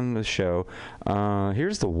been on the show.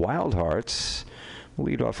 Here's the Wild Hearts. We'll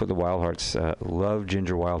lead off with the Wild Hearts. Love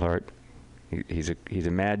Ginger Wildheart. He's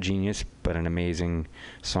a mad genius, but an amazing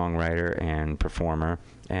songwriter and performer.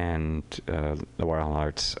 And the Wild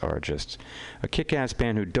Hearts are just a kick-ass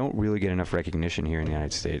band who don't really get enough recognition here in the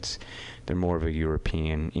United States. They're more of a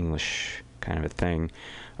European, English kind of a thing.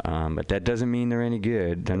 But that doesn't mean they're any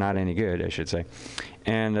good. They're not any good, I should say.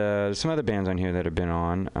 And some other bands on here that have been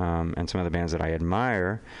on, and some other bands that I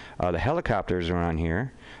admire. The Helicopters are on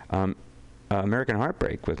here. American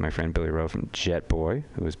Heartbreak with my friend Billy Rowe from Jet Boy,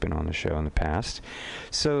 who has been on the show in the past.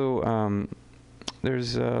 So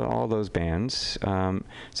there's all those bands.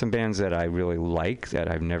 Some bands that I really like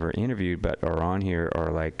that I've never interviewed but are on here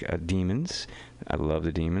are like Demons. I love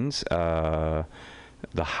the Demons. The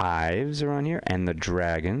Hives are on here, and the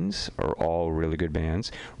Dragons are all really good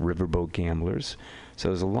bands. Riverboat Gamblers. So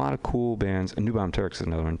there's a lot of cool bands. New Bomb Turks is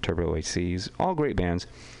another one. Turbo ACs. All great bands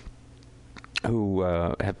who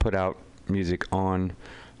have put out music on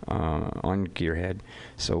Gearhead.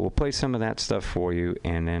 So we'll play some of that stuff for you,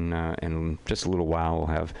 and then in just a little while we'll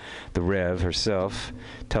have the Rev herself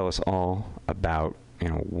tell us all about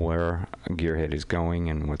where Gearhead is going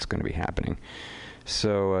and what's going to be happening.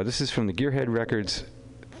 So this is from the Gearhead Records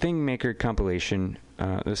Thingmaker compilation.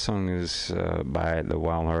 This song is by the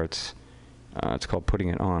Wild Hearts. It's called Putting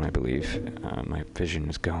It On, I believe. My vision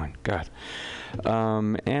is going. God.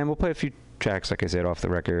 And we'll play a few tracks, like I said, off the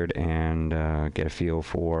record, and get a feel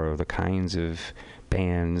for the kinds of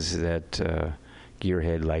bands that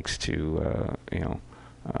Gearhead likes to,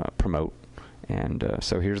 promote. And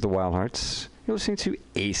so here's the Wild Hearts. You're listening to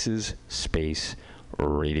Ace's Space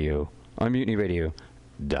Radio on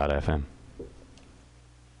MutinyRadio.fm.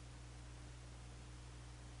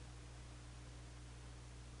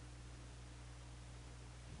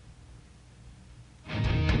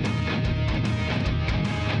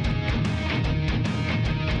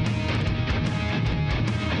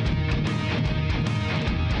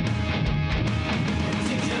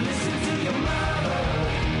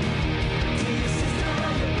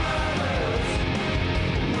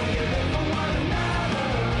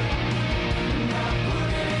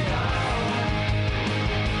 Put it on.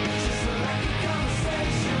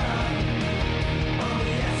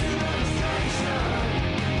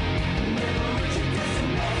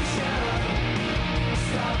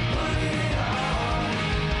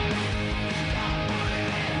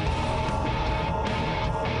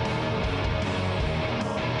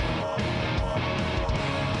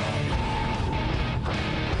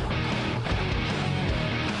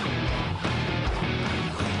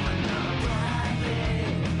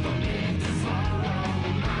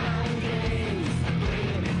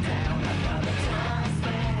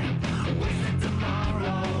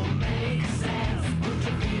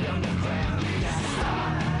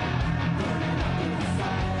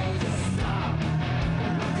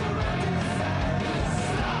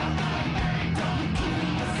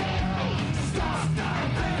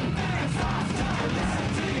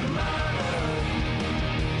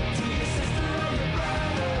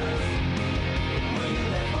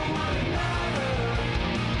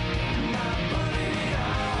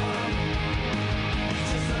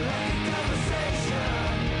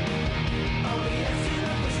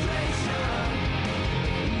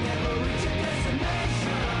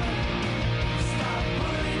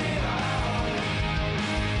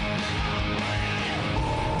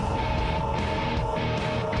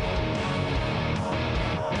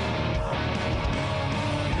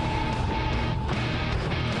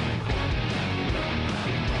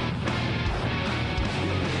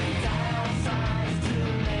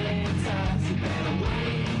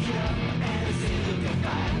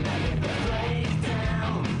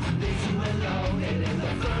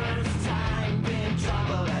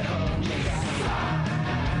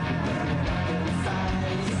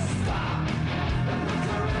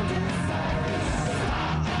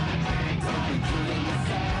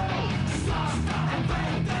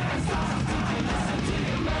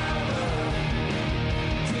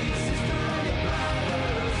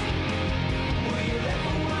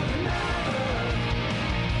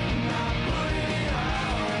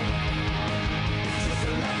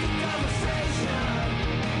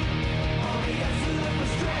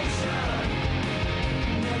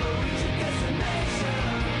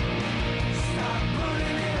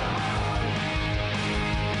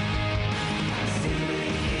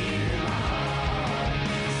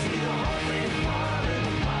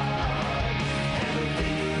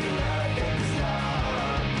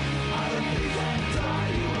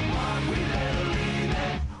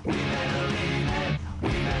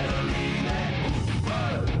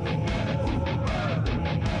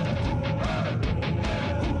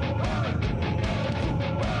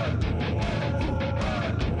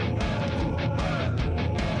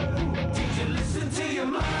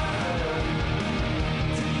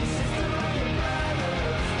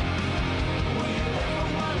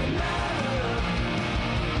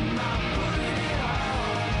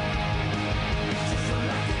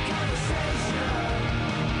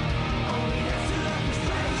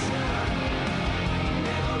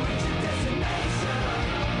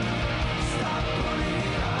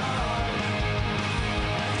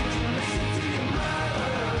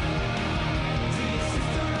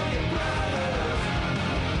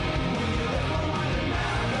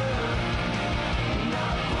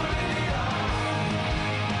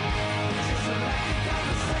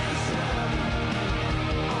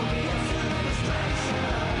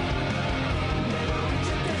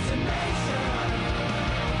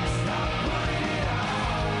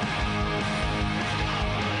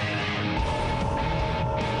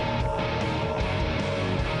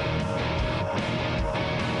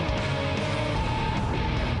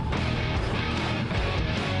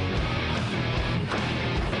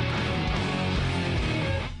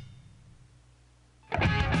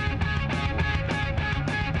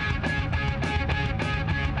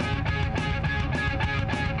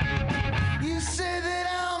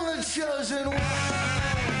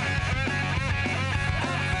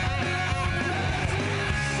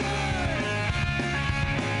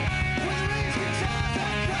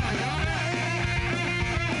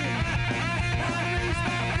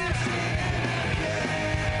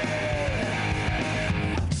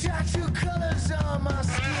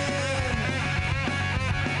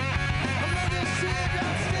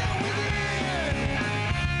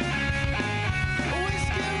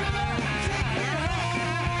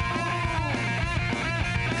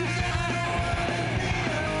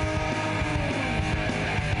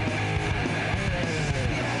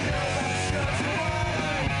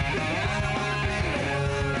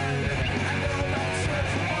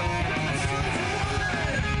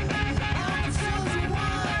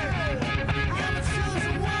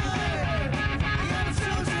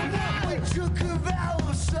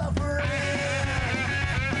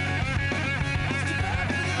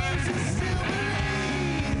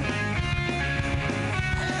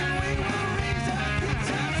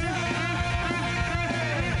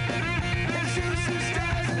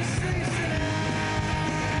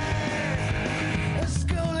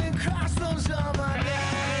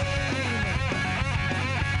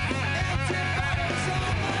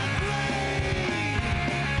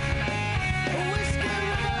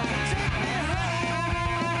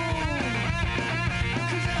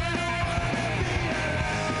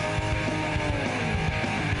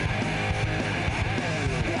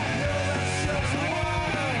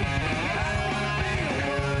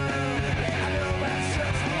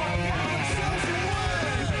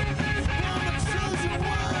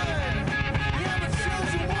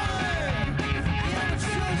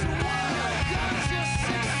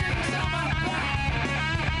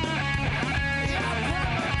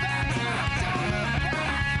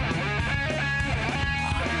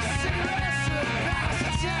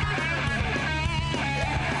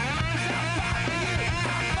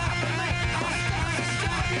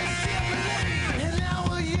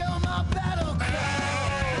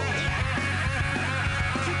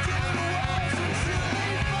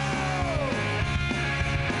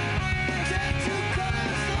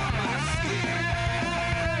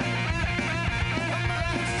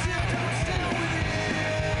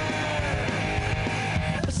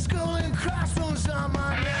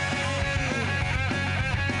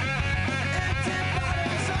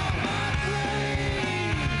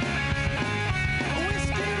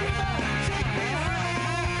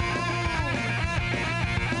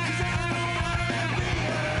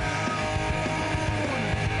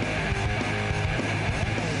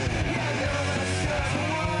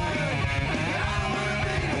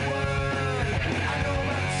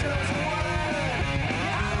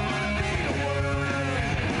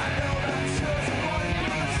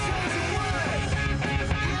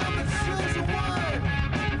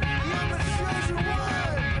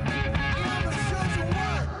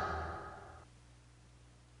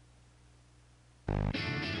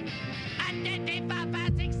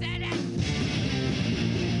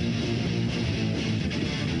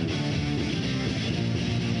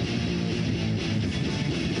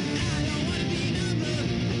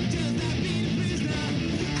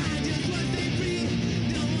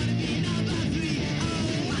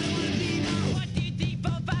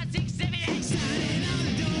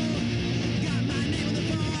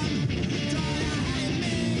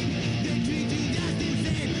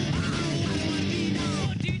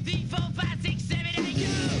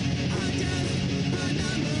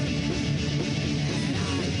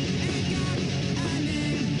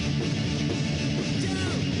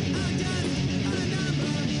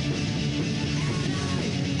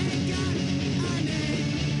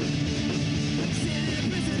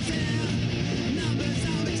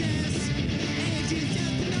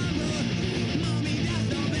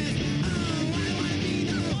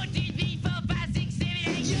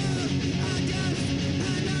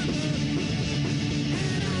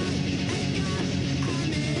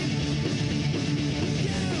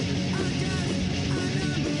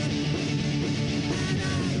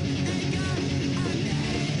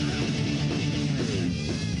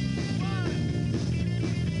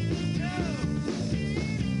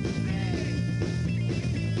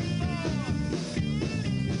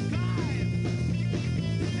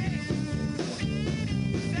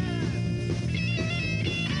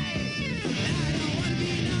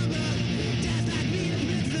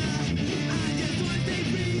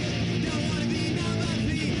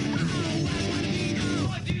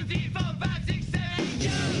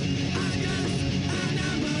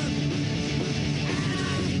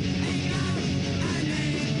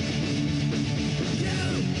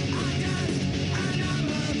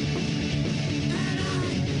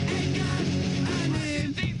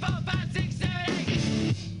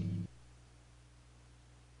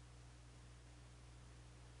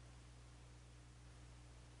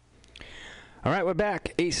 All right, we're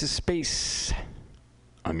back. Ace of Space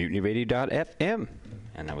on MutinyRadio.fm.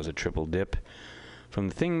 And that was a triple dip from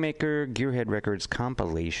the Thingmaker Gearhead Records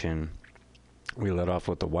compilation. We let off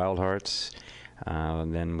with the Wild Hearts.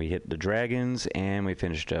 Then we hit the Dragons, and we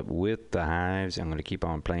finished up with the Hives. I'm going to keep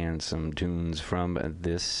on playing some tunes from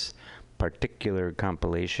this particular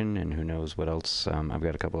compilation, and who knows what else. I've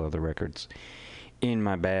got a couple other records in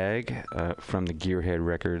my bag from the Gearhead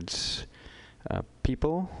Records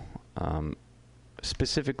people.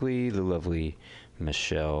 Specifically, the lovely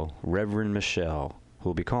Michelle, Reverend Michelle, who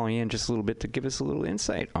will be calling in just a little bit to give us a little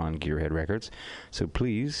insight on Gearhead Records. So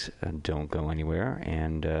please don't go anywhere,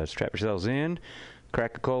 and strap yourselves in.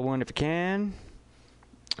 Crack a cold one if you can.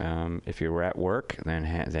 If you're at work,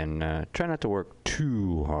 then try not to work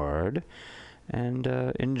too hard, and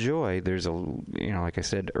enjoy. There's like I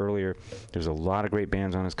said earlier, there's a lot of great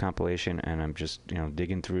bands on this compilation, and I'm just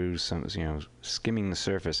digging through some, skimming the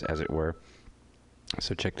surface, as it were.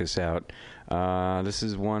 So check this out. This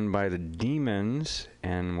is one by the Demons,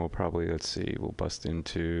 and we'll probably, we'll bust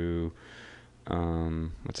into,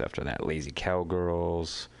 what's after that? Lazy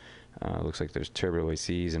Cowgirls. Looks like there's Turbo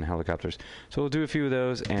ACs and Helicopters. So we'll do a few of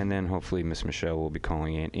those, and then hopefully Miss Michelle will be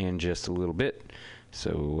calling in just a little bit.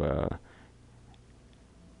 So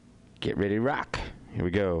get ready to rock. Here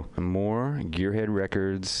we go. More Gearhead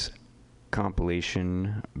Records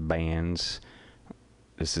compilation bands.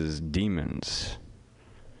 This is Demons.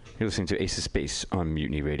 You're listening to Ace of Space on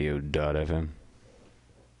MutinyRadio.fm.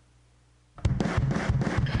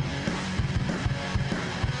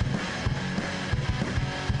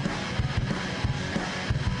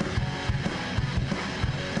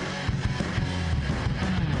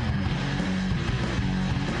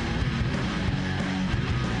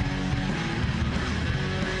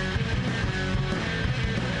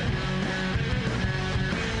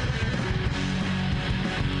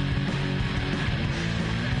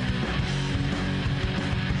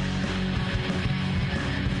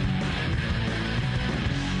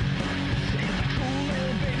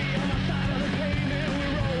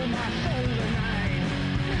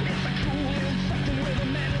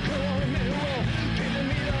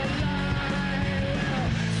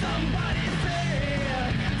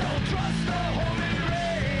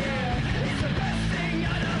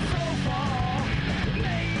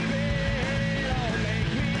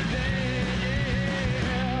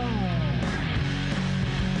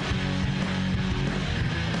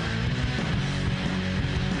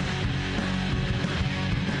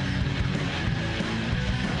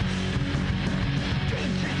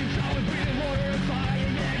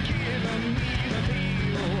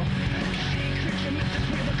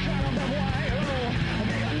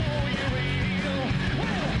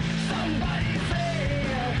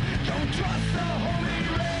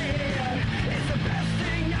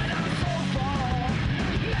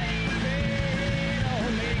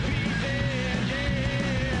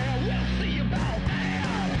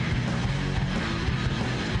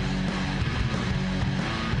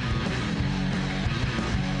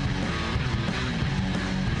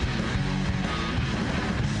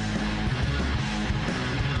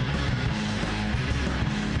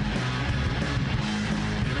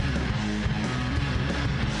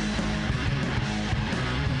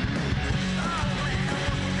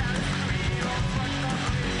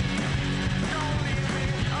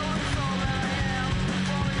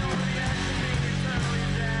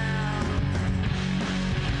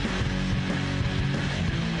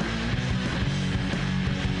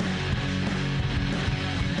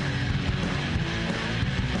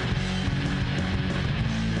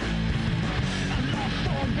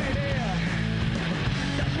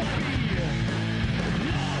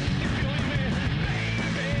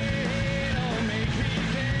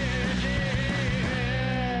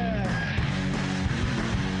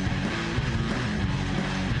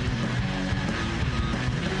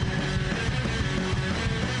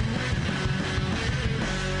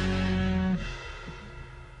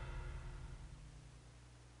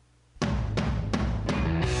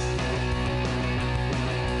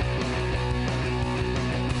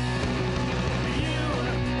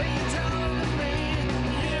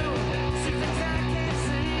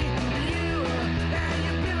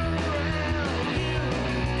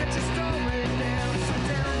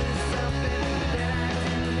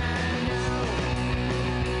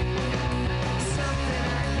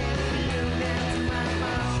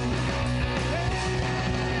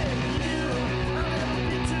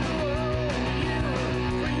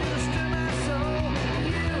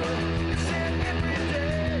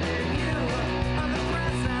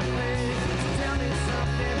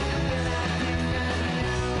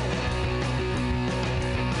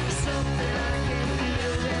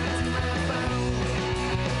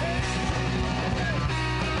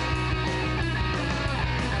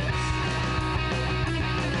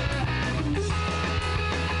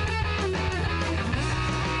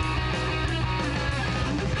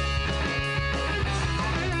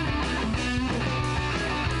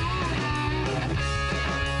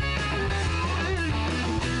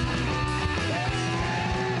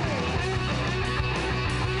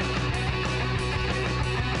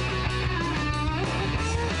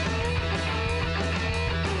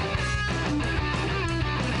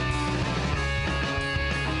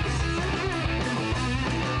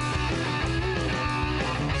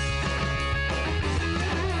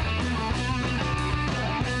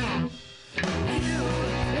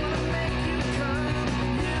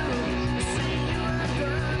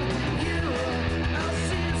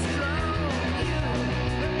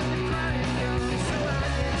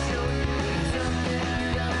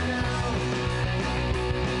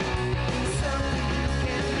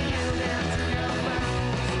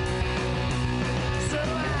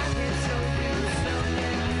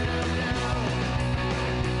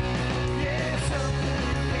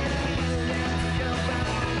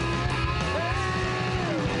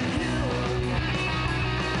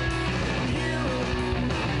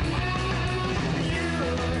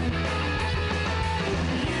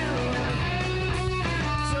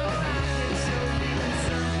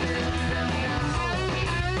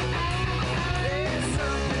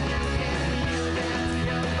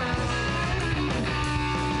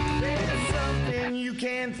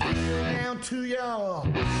 and feel down to your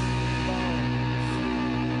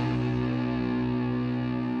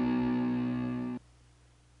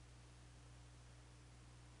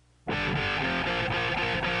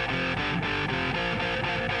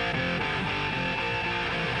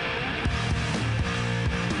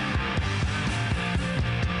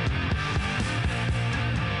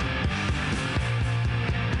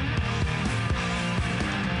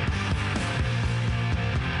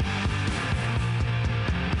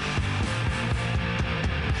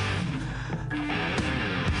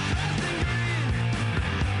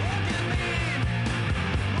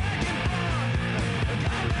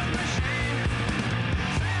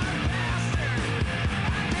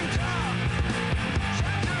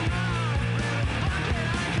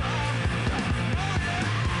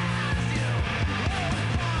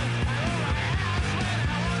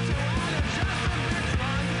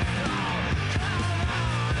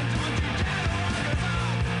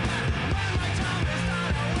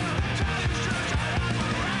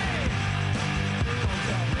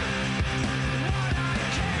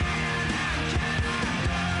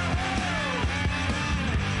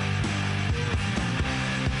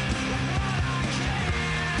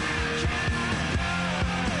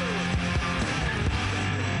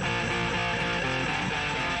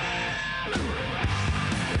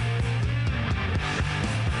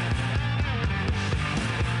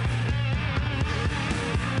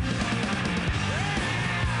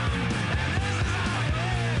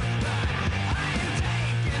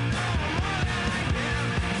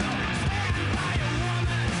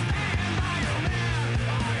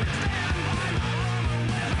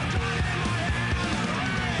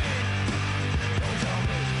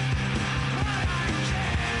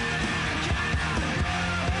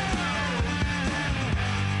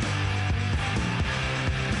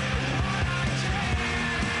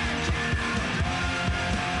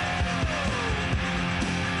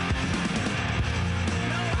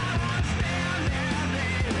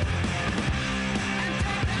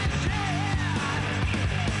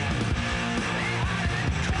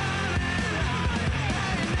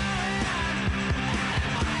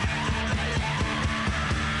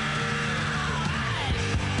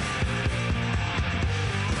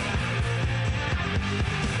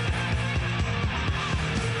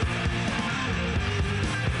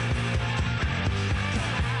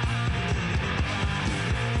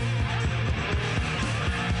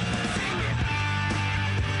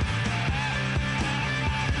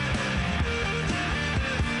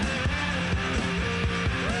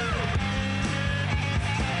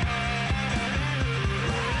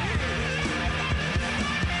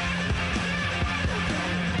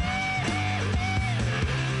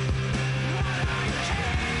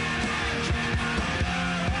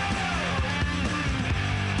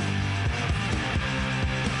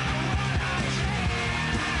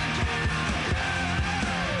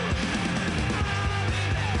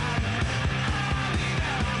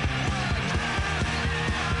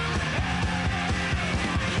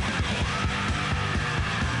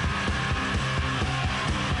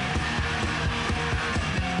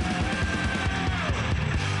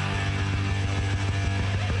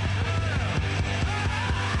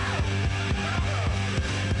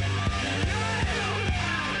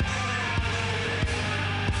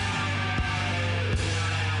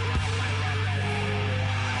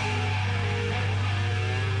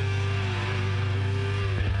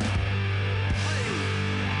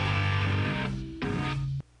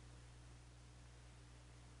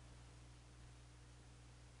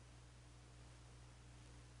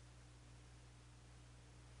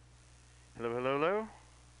Hello, hello, hello.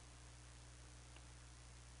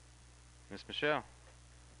 Miss Michelle.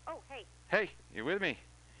 Oh, hey. Hey, you're with me.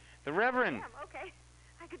 The Reverend. Damn, okay.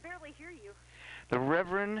 I could barely hear you. The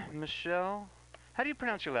Reverend Michelle. How do you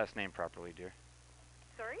pronounce your last name properly, dear?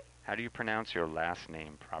 Sorry? How do you pronounce your last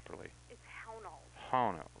name properly? It's Haunold.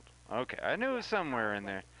 Haunold. Okay, I knew it was somewhere in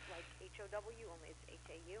there. Like H-O-W, only it's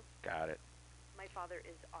H-A-U. Got it. My father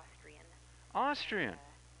is Austrian. Austrian. And,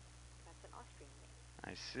 that's an Austrian name.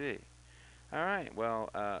 I see. All right. Well,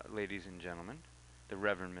 ladies and gentlemen, the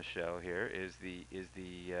Reverend Michelle here is the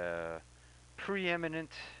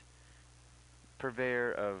preeminent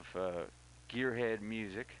purveyor of gearhead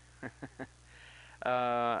music.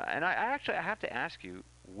 And I have to ask you,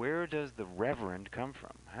 where does the Reverend come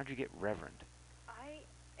from? How'd you get Reverend? I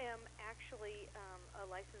am actually a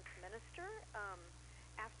licensed minister.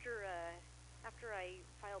 After I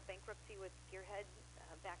filed bankruptcy with Gearhead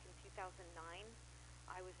back in 2009,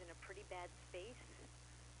 I was in a pretty bad space,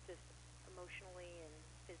 just emotionally and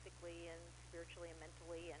physically and spiritually and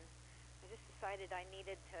mentally, and I just decided I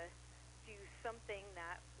needed to do do something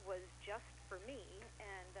that was just for me.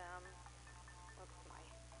 And oops, my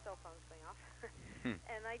cell phone's going off.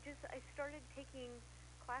 And I started taking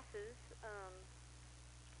classes,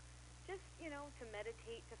 just to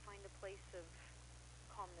meditate, to find a place of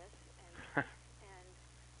calmness and peace. And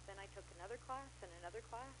then I took another class, and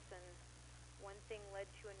one thing led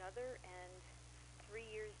to another. And 3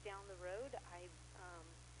 years down the road, I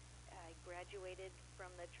graduated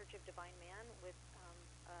from the Church of Divine Man with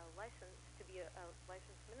a license to be a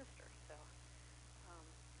licensed minister.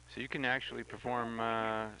 So you can actually perform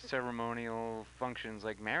ceremonial functions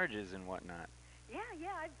like marriages and whatnot. Yeah,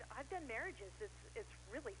 I've done marriages. It's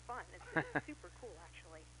really fun. It's super cool,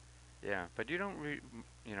 actually. Yeah, but you don't,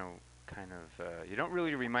 you don't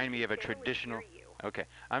really remind me of a traditional. Okay,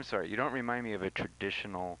 I'm sorry. You don't remind me of a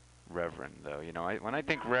traditional reverend, though. When I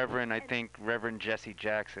think reverend, I think Reverend Jesse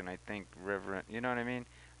Jackson. I think Reverend. You know what I mean?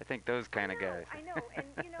 I think those kind of guys. I know, and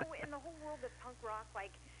in the whole world of punk rock,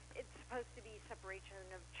 like it's supposed to be separation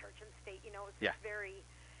of church and state. It's very.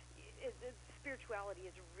 Spirituality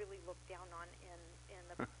is really looked down on in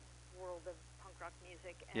the world of punk rock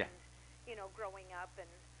music, and growing up and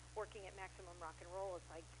working at Maximum Rock and Roll, it's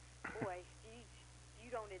like, boy, you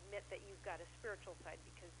don't admit that you've got a spiritual side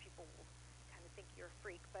because people will kind of think you're a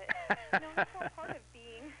freak, but that's all part of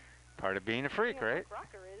being a freak, right? Punk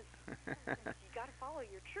rocker is you got to follow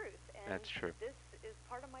your truth, and that's true. This is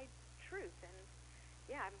part of my truth, and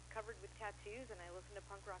I'm covered with tattoos, and I listen to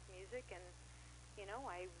punk rock music, and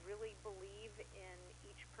I really believe in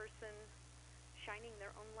each person shining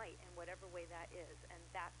their own light in whatever way that is, and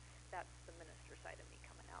that's the minister side of me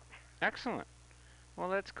coming out. Excellent. Well,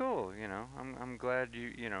 that's cool. I'm glad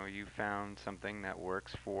you found something that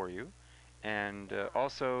works for you, and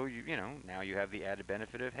also now you have the added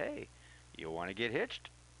benefit of, hey, you want to get hitched?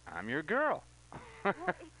 I'm your girl. Well,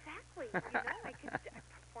 exactly. I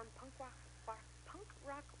perform punk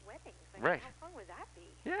rock weddings. Right. How fun would that be?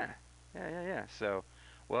 Yeah. So,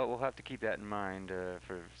 well, we'll have to keep that in mind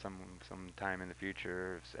for some time in the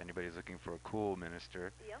future. If anybody's looking for a cool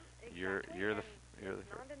minister, yep, exactly. you're the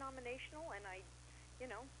non-denominational, and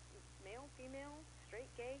male, female, straight,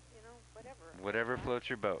 gay, whatever. Whatever floats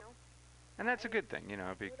your boat, and that's a good thing,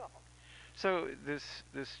 So this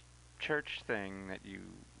church thing that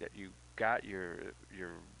you got your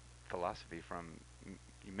philosophy from,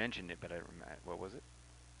 you mentioned it, but what was it?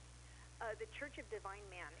 The Church of Divine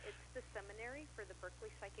Man. It's the seminary for the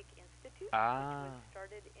Berkeley Psychic Institute, which was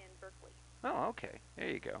started in Berkeley. Oh, okay. There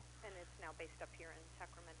you go. And it's now based up here in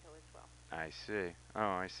Sacramento as well. I see.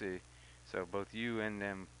 Oh, I see. So both you and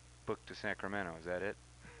them booked to Sacramento. Is that it?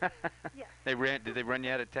 Yes. Did they run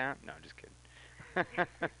you out of town? No, just kidding. A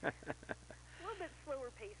little bit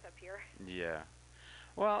slower pace up here. Yeah.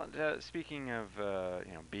 Well, speaking of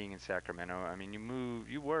being in Sacramento, I mean,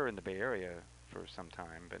 you were in the Bay Area for some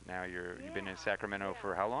time, but now you've been in Sacramento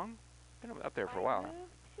for how long? Been up there for a while. I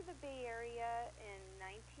moved to the Bay Area in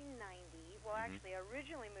 1990. Well, actually, I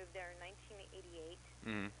originally moved there in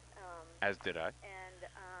 1988. As did I. And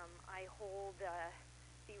I hold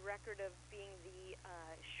the record of being the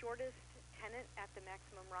shortest tenant at the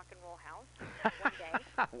Maximum Rock and Roll House. One day.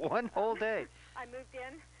 One whole day. I moved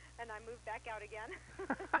in, and I moved back out again.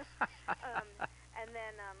 And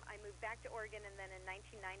then I moved back to Oregon, and then in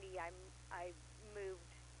 1990 I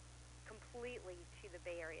moved completely to the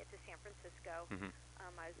Bay Area, to San Francisco.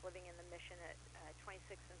 I was living in the Mission at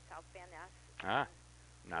 26 in South Van Ness.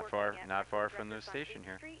 Not far from the station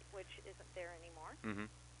here. Street, which isn't there anymore.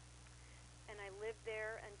 And I lived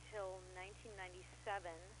there until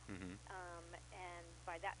 1997. And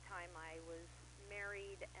by that time I was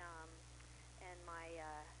married, and my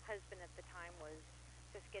husband at the time was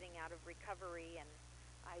just getting out of recovery, and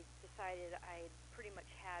I decided I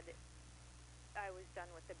was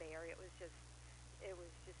done with the Bay Area. It was just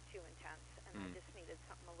too intense, and I just needed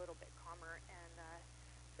something a little bit calmer, and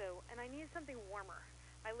I needed something warmer.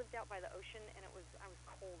 I lived out by the ocean, and I was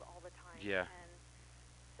cold all the time. Yeah. And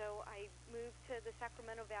so I moved to the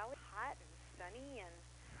Sacramento Valley, hot and sunny, and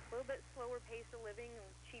a little bit slower pace of living and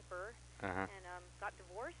cheaper, and got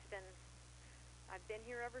divorced, and I've been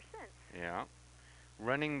here ever since. Yeah.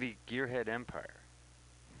 Running the Gearhead Empire.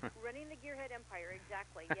 Running the Gearhead Empire,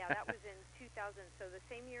 exactly. Yeah, that was in 2000. So the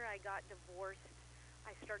same year I got divorced,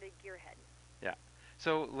 I started Gearhead. Yeah.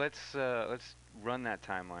 So let's run that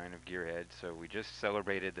timeline of Gearhead. So we just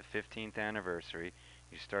celebrated the 15th anniversary.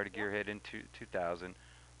 You started Gearhead in 2000.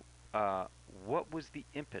 What was the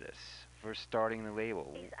impetus for starting the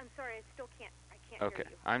label? I'm sorry, I still can't Okay,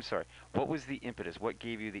 hear you. I'm sorry. What was the impetus? What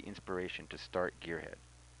gave you the inspiration to start Gearhead?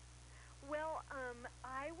 Well,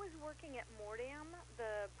 I was working at Mordam,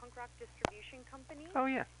 the punk rock distribution company. Oh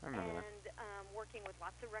yeah, I remember that. And working with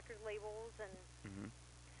lots of record labels and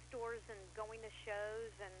stores and going to shows.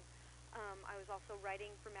 And I was also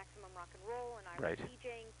writing for Maximum Rock and Roll, and I was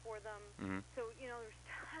DJing for them. So, you know, there's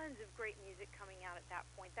tons of great music coming out at that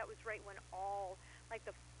point. That was right when all, like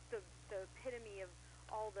the epitome of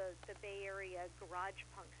all the Bay Area garage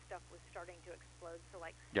punk stuff was starting to explode. So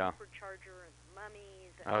like Supercharger and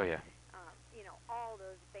Mummies and you know, all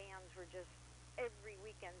those bands were just every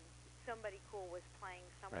weekend somebody cool was playing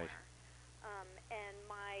somewhere. And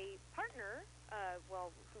my partner,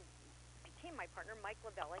 who became my partner, Mike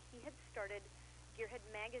Lavella, he had started Gearhead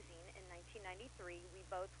Magazine in 1993. We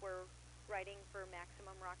both were writing for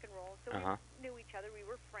Maximum Rock and Roll, so we knew each other. We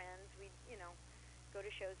were friends. We'd, you know, go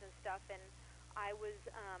to shows and stuff. And I was,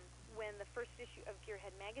 when the first issue of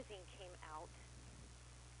Gearhead Magazine came out,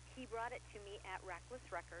 he brought it to me at Rackless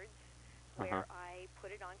Records, where I put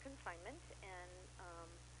it on consignment, and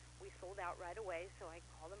we sold out right away. So I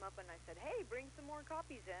called him up and I said, hey, bring some more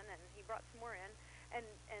copies in, and he brought some more in. And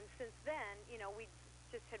since then, you know, we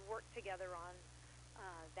just had worked together on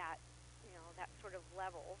that, you know, that sort of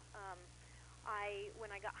level.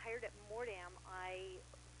 When I got hired at Mordam, I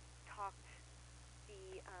talked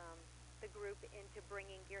the group into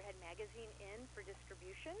bringing Gearhead Magazine in for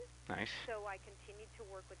distribution. Nice. So I continued to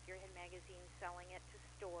work with Gearhead Magazine, selling it to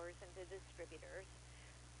stores and to distributors.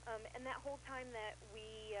 And that whole time that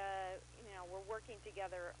we, you know, were working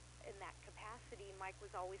together in that capacity, Mike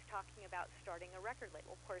was always talking about starting a record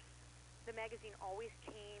label. Of course, the magazine always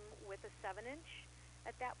came with a 7-inch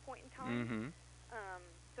at that point in time.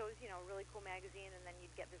 So it was, you know, a really cool magazine, and then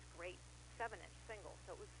you'd get this great 7-inch single.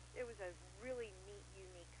 So it was a really neat,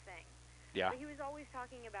 unique thing. Yeah. But he was always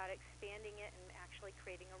talking about expanding it and actually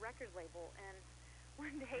creating a record label. And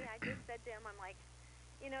one day I just said to him, I'm like,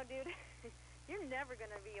 you know, dude, you're never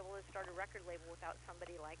going to be able to start a record label without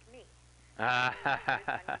somebody like me. I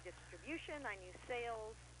knew distribution, I knew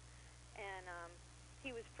sales, and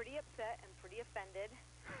he was pretty upset and pretty offended,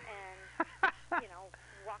 and, you know,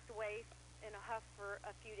 walked away in a huff for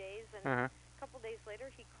a few days. And a couple days later,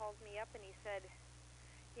 he called me up and he said,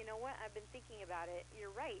 you know what, I've been thinking about it.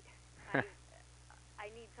 You're right.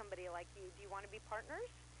 I need somebody like you. Do you want to be partners?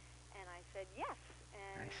 And I said yes.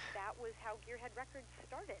 And that was how Gearhead Records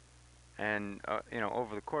started. And, you know,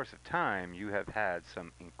 over the course of time, you have had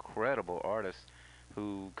some incredible artists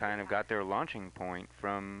who kind of got their launching point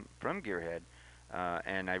from Gearhead.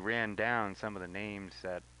 And I ran down some of the names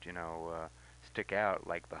that, you know, stick out,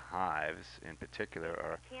 like the Hives in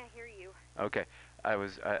particular. Can't hear you. Okay.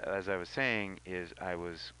 As I was saying, I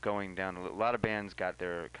was going down a lot of bands got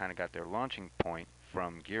their launching point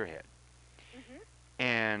from Gearhead.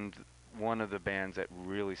 And one of the bands that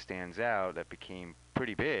really stands out that became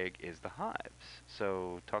pretty big is the Hives.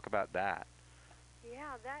 So talk about that.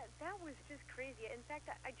 Yeah, that was just crazy. In fact,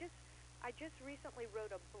 I just recently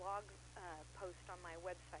wrote a blog post on my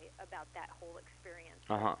website about that whole experience.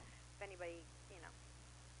 If anybody, you know,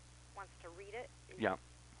 wants to read it,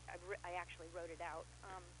 I actually wrote it out.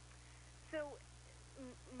 So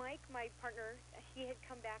Mike, my partner, he had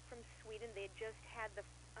come back from Sweden. They had just had the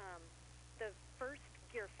first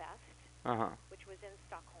Gear Fest, which was in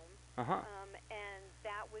Stockholm, and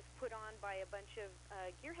that was put on by a bunch of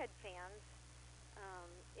Gearhead fans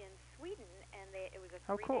in Sweden, and it was a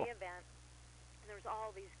 3-day event. And there was all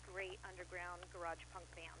these great underground garage punk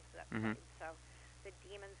bands that played. So the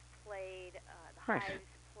Demons played, the Hives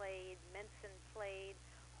played, Menson played,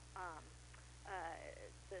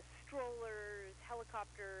 the Strollers,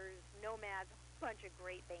 Helicopters, Nomads, a bunch of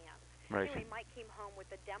great bands. Anyway, Mike came home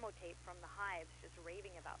with a demo tape from the Hives, just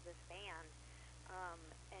raving about this band,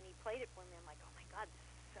 and he played it for me. I'm like, oh my God, this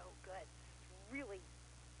is so good. It's really,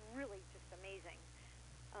 really just amazing.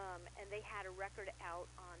 And they had a record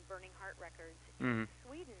out on Burning Heart Records in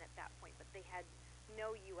Sweden at that point, but they had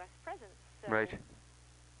no U.S. presence. So I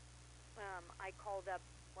called up,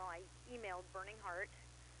 I emailed Burning Heart,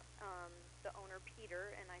 the owner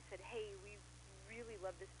Peter, and I said, hey, we really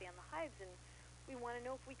love this band, the Hives, and we want to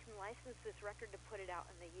know if we can license this record to put it out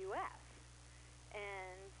in the U.S.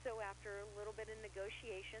 And so after a little bit of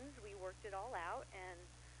negotiations, we worked it all out and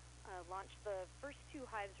launched the first 2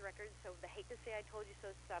 Hives records, so the Hate to Say I Told You So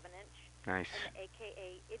 7-inch, and the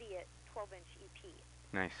AKA Idiot 12-inch EP.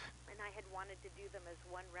 Nice. And I had wanted to do them as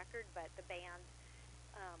one record, but the band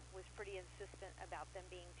was pretty insistent about them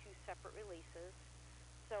being 2 separate releases.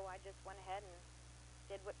 So I just went ahead and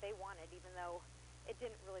did what they wanted, even though it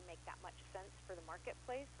didn't really make that much sense for the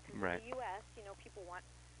marketplace. Because in the U.S., you know, people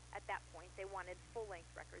at that point, they wanted full-length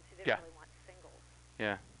records. They didn't really want singles.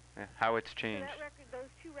 Yeah. How it's changed. So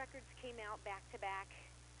those 2 records came out back to back.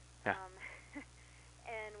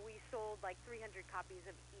 and we sold like 300 copies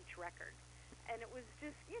of each record. And it was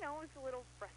just, you